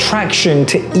increase your attraction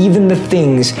to even the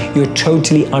things you're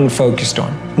totally unfocused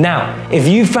on. Now, if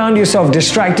you found yourself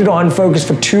distracted or unfocused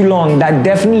for too long, that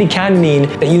definitely can mean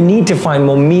that you need to find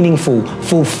more meaningful,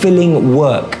 fulfilling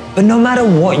work. But no matter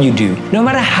what you do, no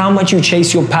matter how much you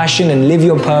chase your passion and live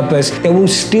your purpose, there will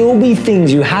still be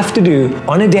things you have to do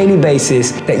on a daily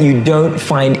basis that you don't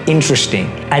find interesting.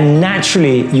 And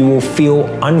naturally, you will feel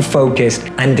unfocused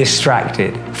and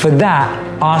distracted. For that,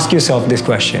 ask yourself this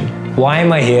question. Why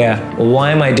am I here? Or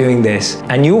why am I doing this?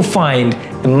 And you'll find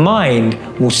the mind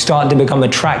will start to become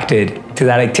attracted to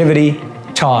that activity,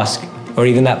 task, or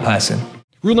even that person.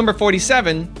 Rule number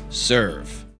 47,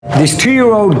 serve. This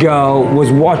 2-year-old girl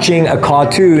was watching a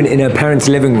cartoon in her parents'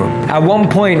 living room. At one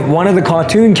point, one of the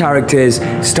cartoon characters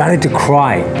started to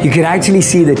cry. You could actually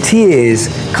see the tears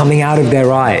coming out of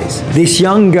their eyes. This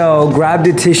young girl grabbed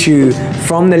a tissue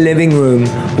from the living room,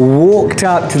 walked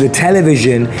up to the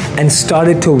television, and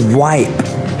started to wipe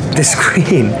the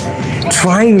screen,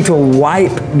 trying to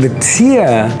wipe the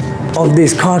tear of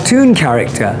this cartoon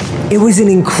character. It was an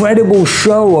incredible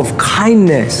show of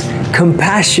kindness,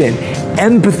 compassion,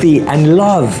 empathy, and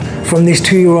love from this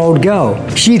 2-year-old girl.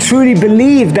 She truly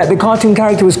believed that the cartoon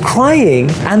character was crying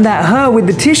and that her with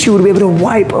the tissue would be able to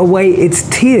wipe away its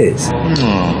tears.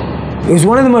 It was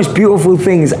one of the most beautiful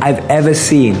things I've ever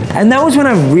seen. And that was when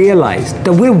I realized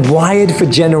that we're wired for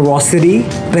generosity,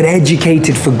 but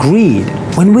educated for greed.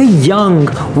 When we're young,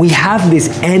 we have this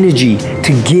energy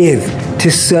to give,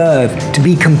 to serve, to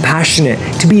be compassionate,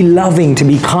 to be loving, to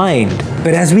be kind.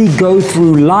 But as we go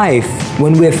through life,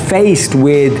 when we're faced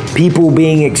with people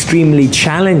being extremely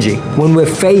challenging, when we're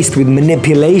faced with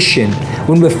manipulation,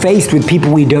 when we're faced with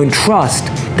people we don't trust,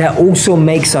 that also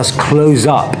makes us close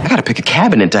up. I gotta pick a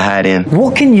cabinet to hide in.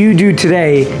 What can you do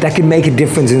today that could make a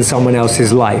difference in someone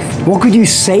else's life? What could you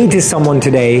say to someone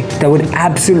today that would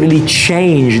absolutely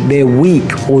change their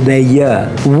week or their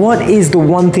year? What is the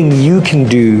one thing you can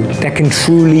do that can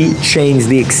truly change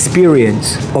the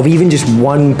experience of even just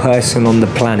one person on the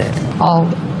planet?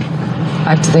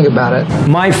 I have to think about it.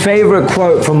 My favorite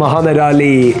quote from Muhammad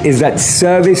Ali is that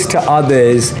service to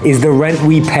others is the rent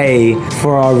we pay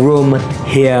for our room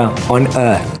here on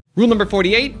earth. Rule number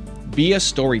 48, be a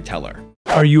storyteller.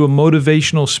 Are you a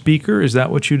motivational speaker? Is that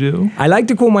what you do? I like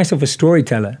to call myself a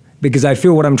storyteller because I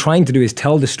feel what I'm trying to do is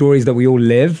tell the stories that we all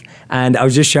live. And I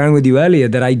was just sharing with you earlier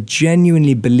that I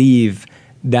genuinely believe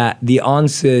that the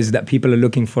answers that people are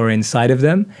looking for are inside of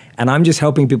them. And I'm just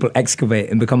helping people excavate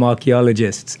and become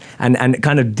archaeologists and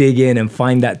kind of dig in and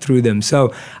find that through them.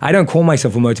 So I don't call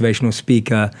myself a motivational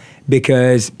speaker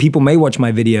because people may watch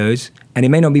my videos and it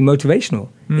may not be motivational.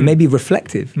 It may be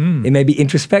reflective. It may be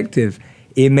introspective.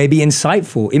 It may be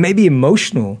insightful. It may be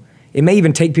emotional. It may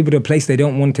even take people to a place they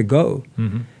don't want to go.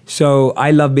 So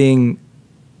I love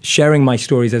sharing my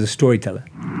stories as a storyteller.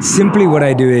 Simply what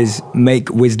I do is make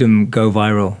wisdom go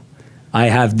viral. I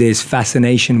have this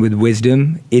fascination with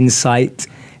wisdom, insight,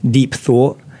 deep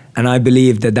thought, and I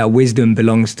believe that that wisdom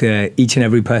belongs to each and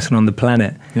every person on the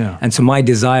planet. Yeah. And so my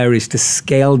desire is to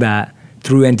scale that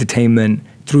through entertainment,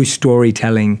 through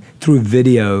storytelling, through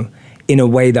video, in a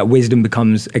way that wisdom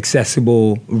becomes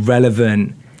accessible,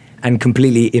 relevant, and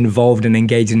completely involved and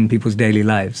engaged in people's daily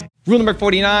lives. Rule number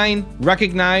 49,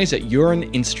 recognize that you're an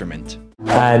instrument.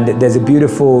 And there's a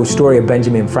beautiful story of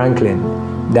Benjamin Franklin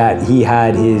that he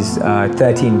had his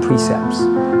 13 precepts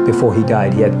before he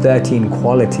died. He had 13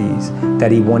 qualities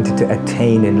that he wanted to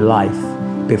attain in life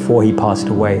before he passed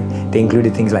away. They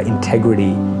included things like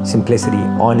integrity, simplicity,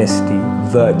 honesty,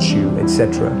 virtue,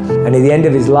 etc. And at the end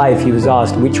of his life, he was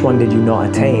asked, which one did you not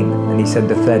attain? And he said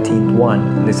the 13th one.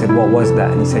 And they said, what was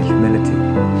that? And he said, humility.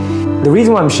 The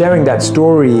reason why I'm sharing that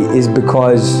story is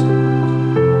because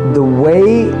the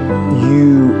way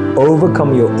you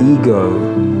overcome your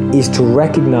ego is to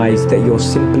recognize that you're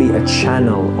simply a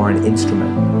channel or an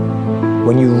instrument.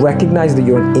 When you recognize that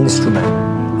you're an instrument,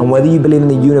 and whether you believe in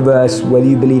the universe, whether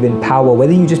you believe in power,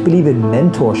 whether you just believe in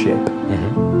mentorship,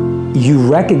 you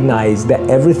recognize that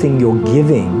everything you're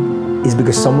giving is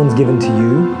because someone's given to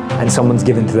you and someone's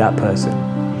given to that person.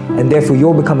 And therefore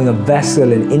you're becoming a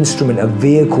vessel, an instrument, a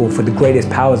vehicle for the greatest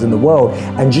powers in the world,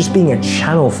 and just being a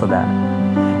channel for that.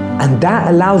 And that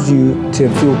allows you to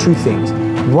feel two things.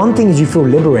 One thing is you feel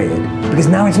liberated, because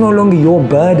now it's no longer your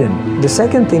burden. The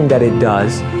second thing that it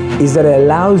does is that it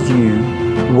allows you,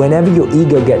 whenever your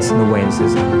ego gets in the way and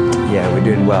says, yeah, we're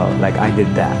doing well, like I did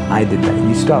that,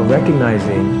 you start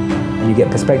recognizing and you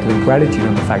get perspective and gratitude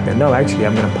on the fact that, no, actually,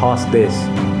 I'm gonna pass this,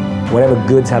 whatever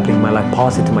good's happening in my life,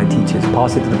 pass it to my teachers,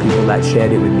 pass it to the people that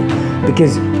shared it with me.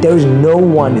 Because there is no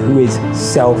one who is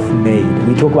self-made.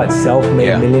 We talk about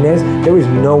self-made millionaires. There is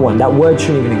no one. That word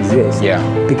shouldn't even exist.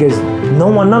 Because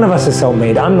none of us are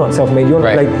self-made. I'm not self-made. You're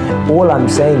not. Like, all I'm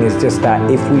saying is just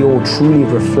that if we all truly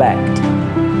reflect,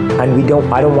 and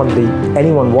I don't want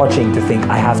anyone watching to think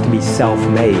I have to be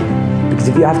self-made. Because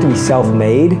if you have to be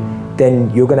self-made, then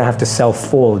you're gonna have to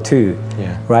self-fall too,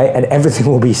 right? And everything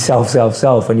will be self,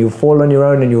 and you'll fall on your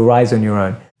own and you'll rise on your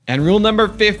own. And rule number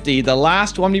 50, the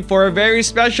last one before a very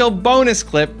special bonus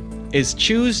clip, is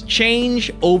choose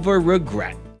change over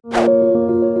regret.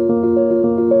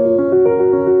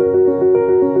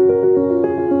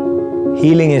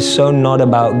 Healing is so not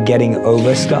about getting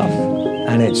over stuff,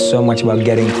 and it's so much about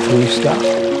getting through stuff.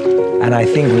 And I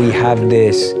think we have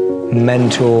this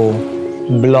mental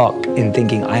block in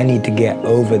thinking I need to get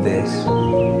over this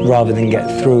rather than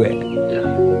get through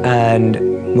it.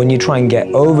 And when you try and get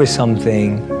over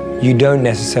something, you don't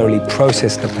necessarily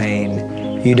process the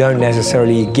pain. You don't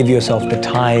necessarily give yourself the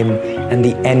time and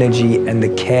the energy and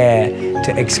the care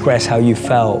to express how you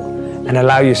felt and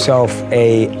allow yourself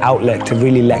an outlet to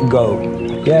really let go.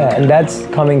 Yeah, and that's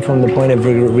coming from the point of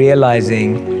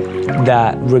realizing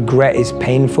that regret is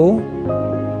painful,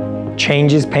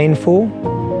 change is painful,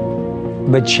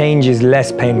 but change is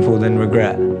less painful than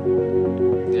regret.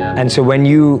 And so when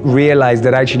you realize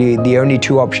that actually the only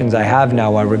two options I have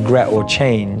now are regret or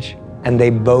change, and they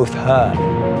both hurt,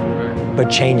 but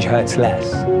change hurts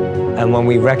less. And when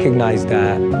we recognize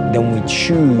that, then we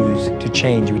choose to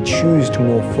change, we choose to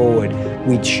move forward,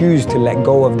 we choose to let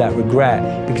go of that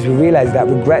regret, because we realize that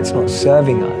regret's not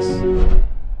serving us.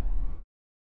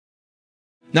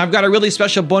 Now I've got a really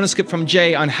special bonus clip from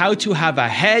Jay on how to have a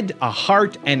head, a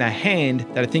heart, and a hand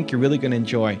that I think you're really gonna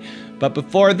enjoy. But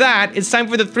before that, it's time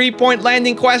for the 3-point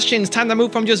landing questions. Time to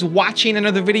move from just watching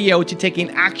another video to taking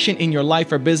action in your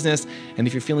life or business. And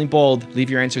if you're feeling bold, leave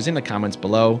your answers in the comments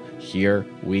below. Here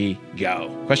we go.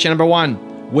 Question number 1,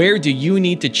 where do you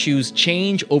need to choose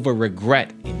change over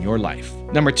regret in your life?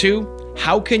 Number 2,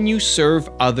 how can you serve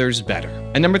others better?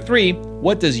 And number 3,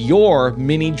 what does your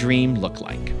mini dream look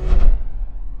like?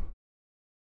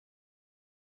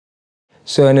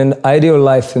 So an ideal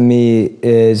life for me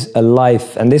is a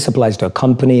life, and this applies to a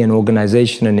company, an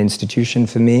organization, an institution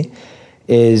for me,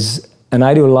 is an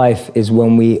ideal life is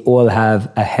when we all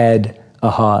have a head, a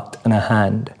heart, and a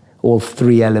hand, all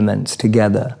three elements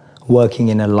together, working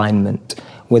in alignment.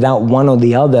 Without one or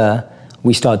the other,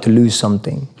 we start to lose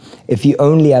something. If you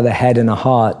only have a head and a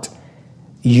heart,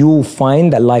 you'll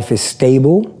find that life is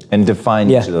stable. And define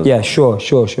each of those. Yeah, sure.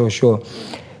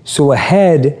 So a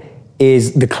head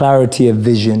is the clarity of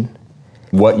vision.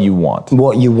 What you want.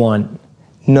 What you want.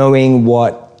 Knowing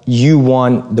what you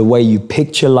want, the way you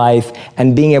picture life,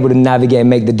 and being able to navigate and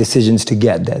make the decisions to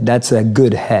get there. That's a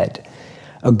good head.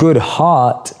 A good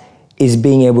heart is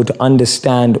being able to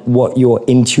understand what your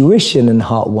intuition and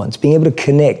heart wants, being able to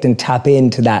connect and tap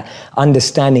into that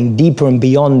understanding deeper and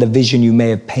beyond the vision you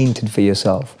may have painted for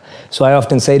yourself. So I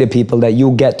often say to people that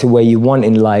you'll get to where you want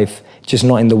in life, just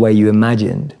not in the way you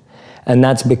imagined. And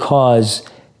that's because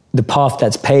the path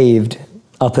that's paved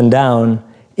up and down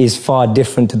is far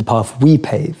different to the path we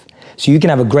pave. So you can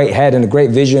have a great head and a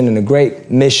great vision and a great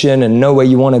mission and know where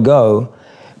you want to go,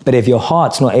 but if your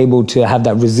heart's not able to have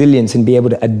that resilience and be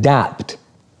able to adapt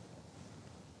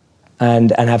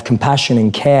and have compassion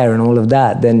and care and all of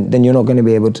that, then you're not going to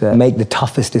be able to make the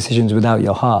toughest decisions without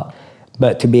your heart.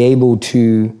 But to be able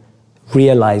to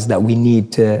realize that we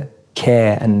need to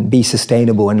care and be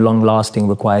sustainable and long-lasting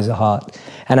requires a heart.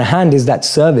 And a hand is that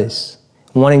service,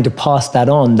 wanting to pass that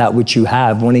on, that which you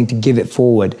have, wanting to give it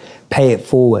forward, pay it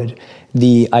forward.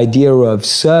 The idea of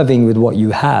serving with what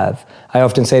you have. I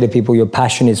often say to people, your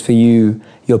passion is for you,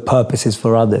 your purpose is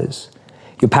for others.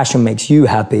 Your passion makes you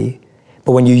happy,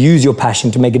 but when you use your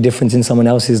passion to make a difference in someone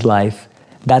else's life,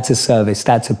 that's a service,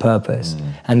 that's a purpose,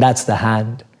 and that's the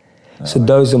hand. So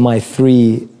those are my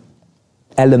 3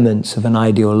 elements of an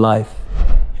ideal life.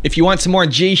 If you want some more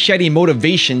Jay Shetty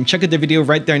motivation, check out the video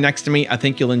right there next to me. I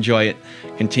think you'll enjoy it.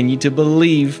 Continue to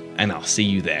believe, and I'll see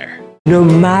you there. No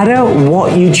matter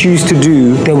what you choose to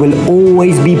do, there will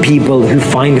always be people who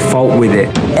find fault with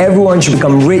it. Everyone should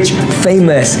become rich,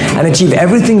 famous, and achieve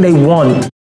everything they want.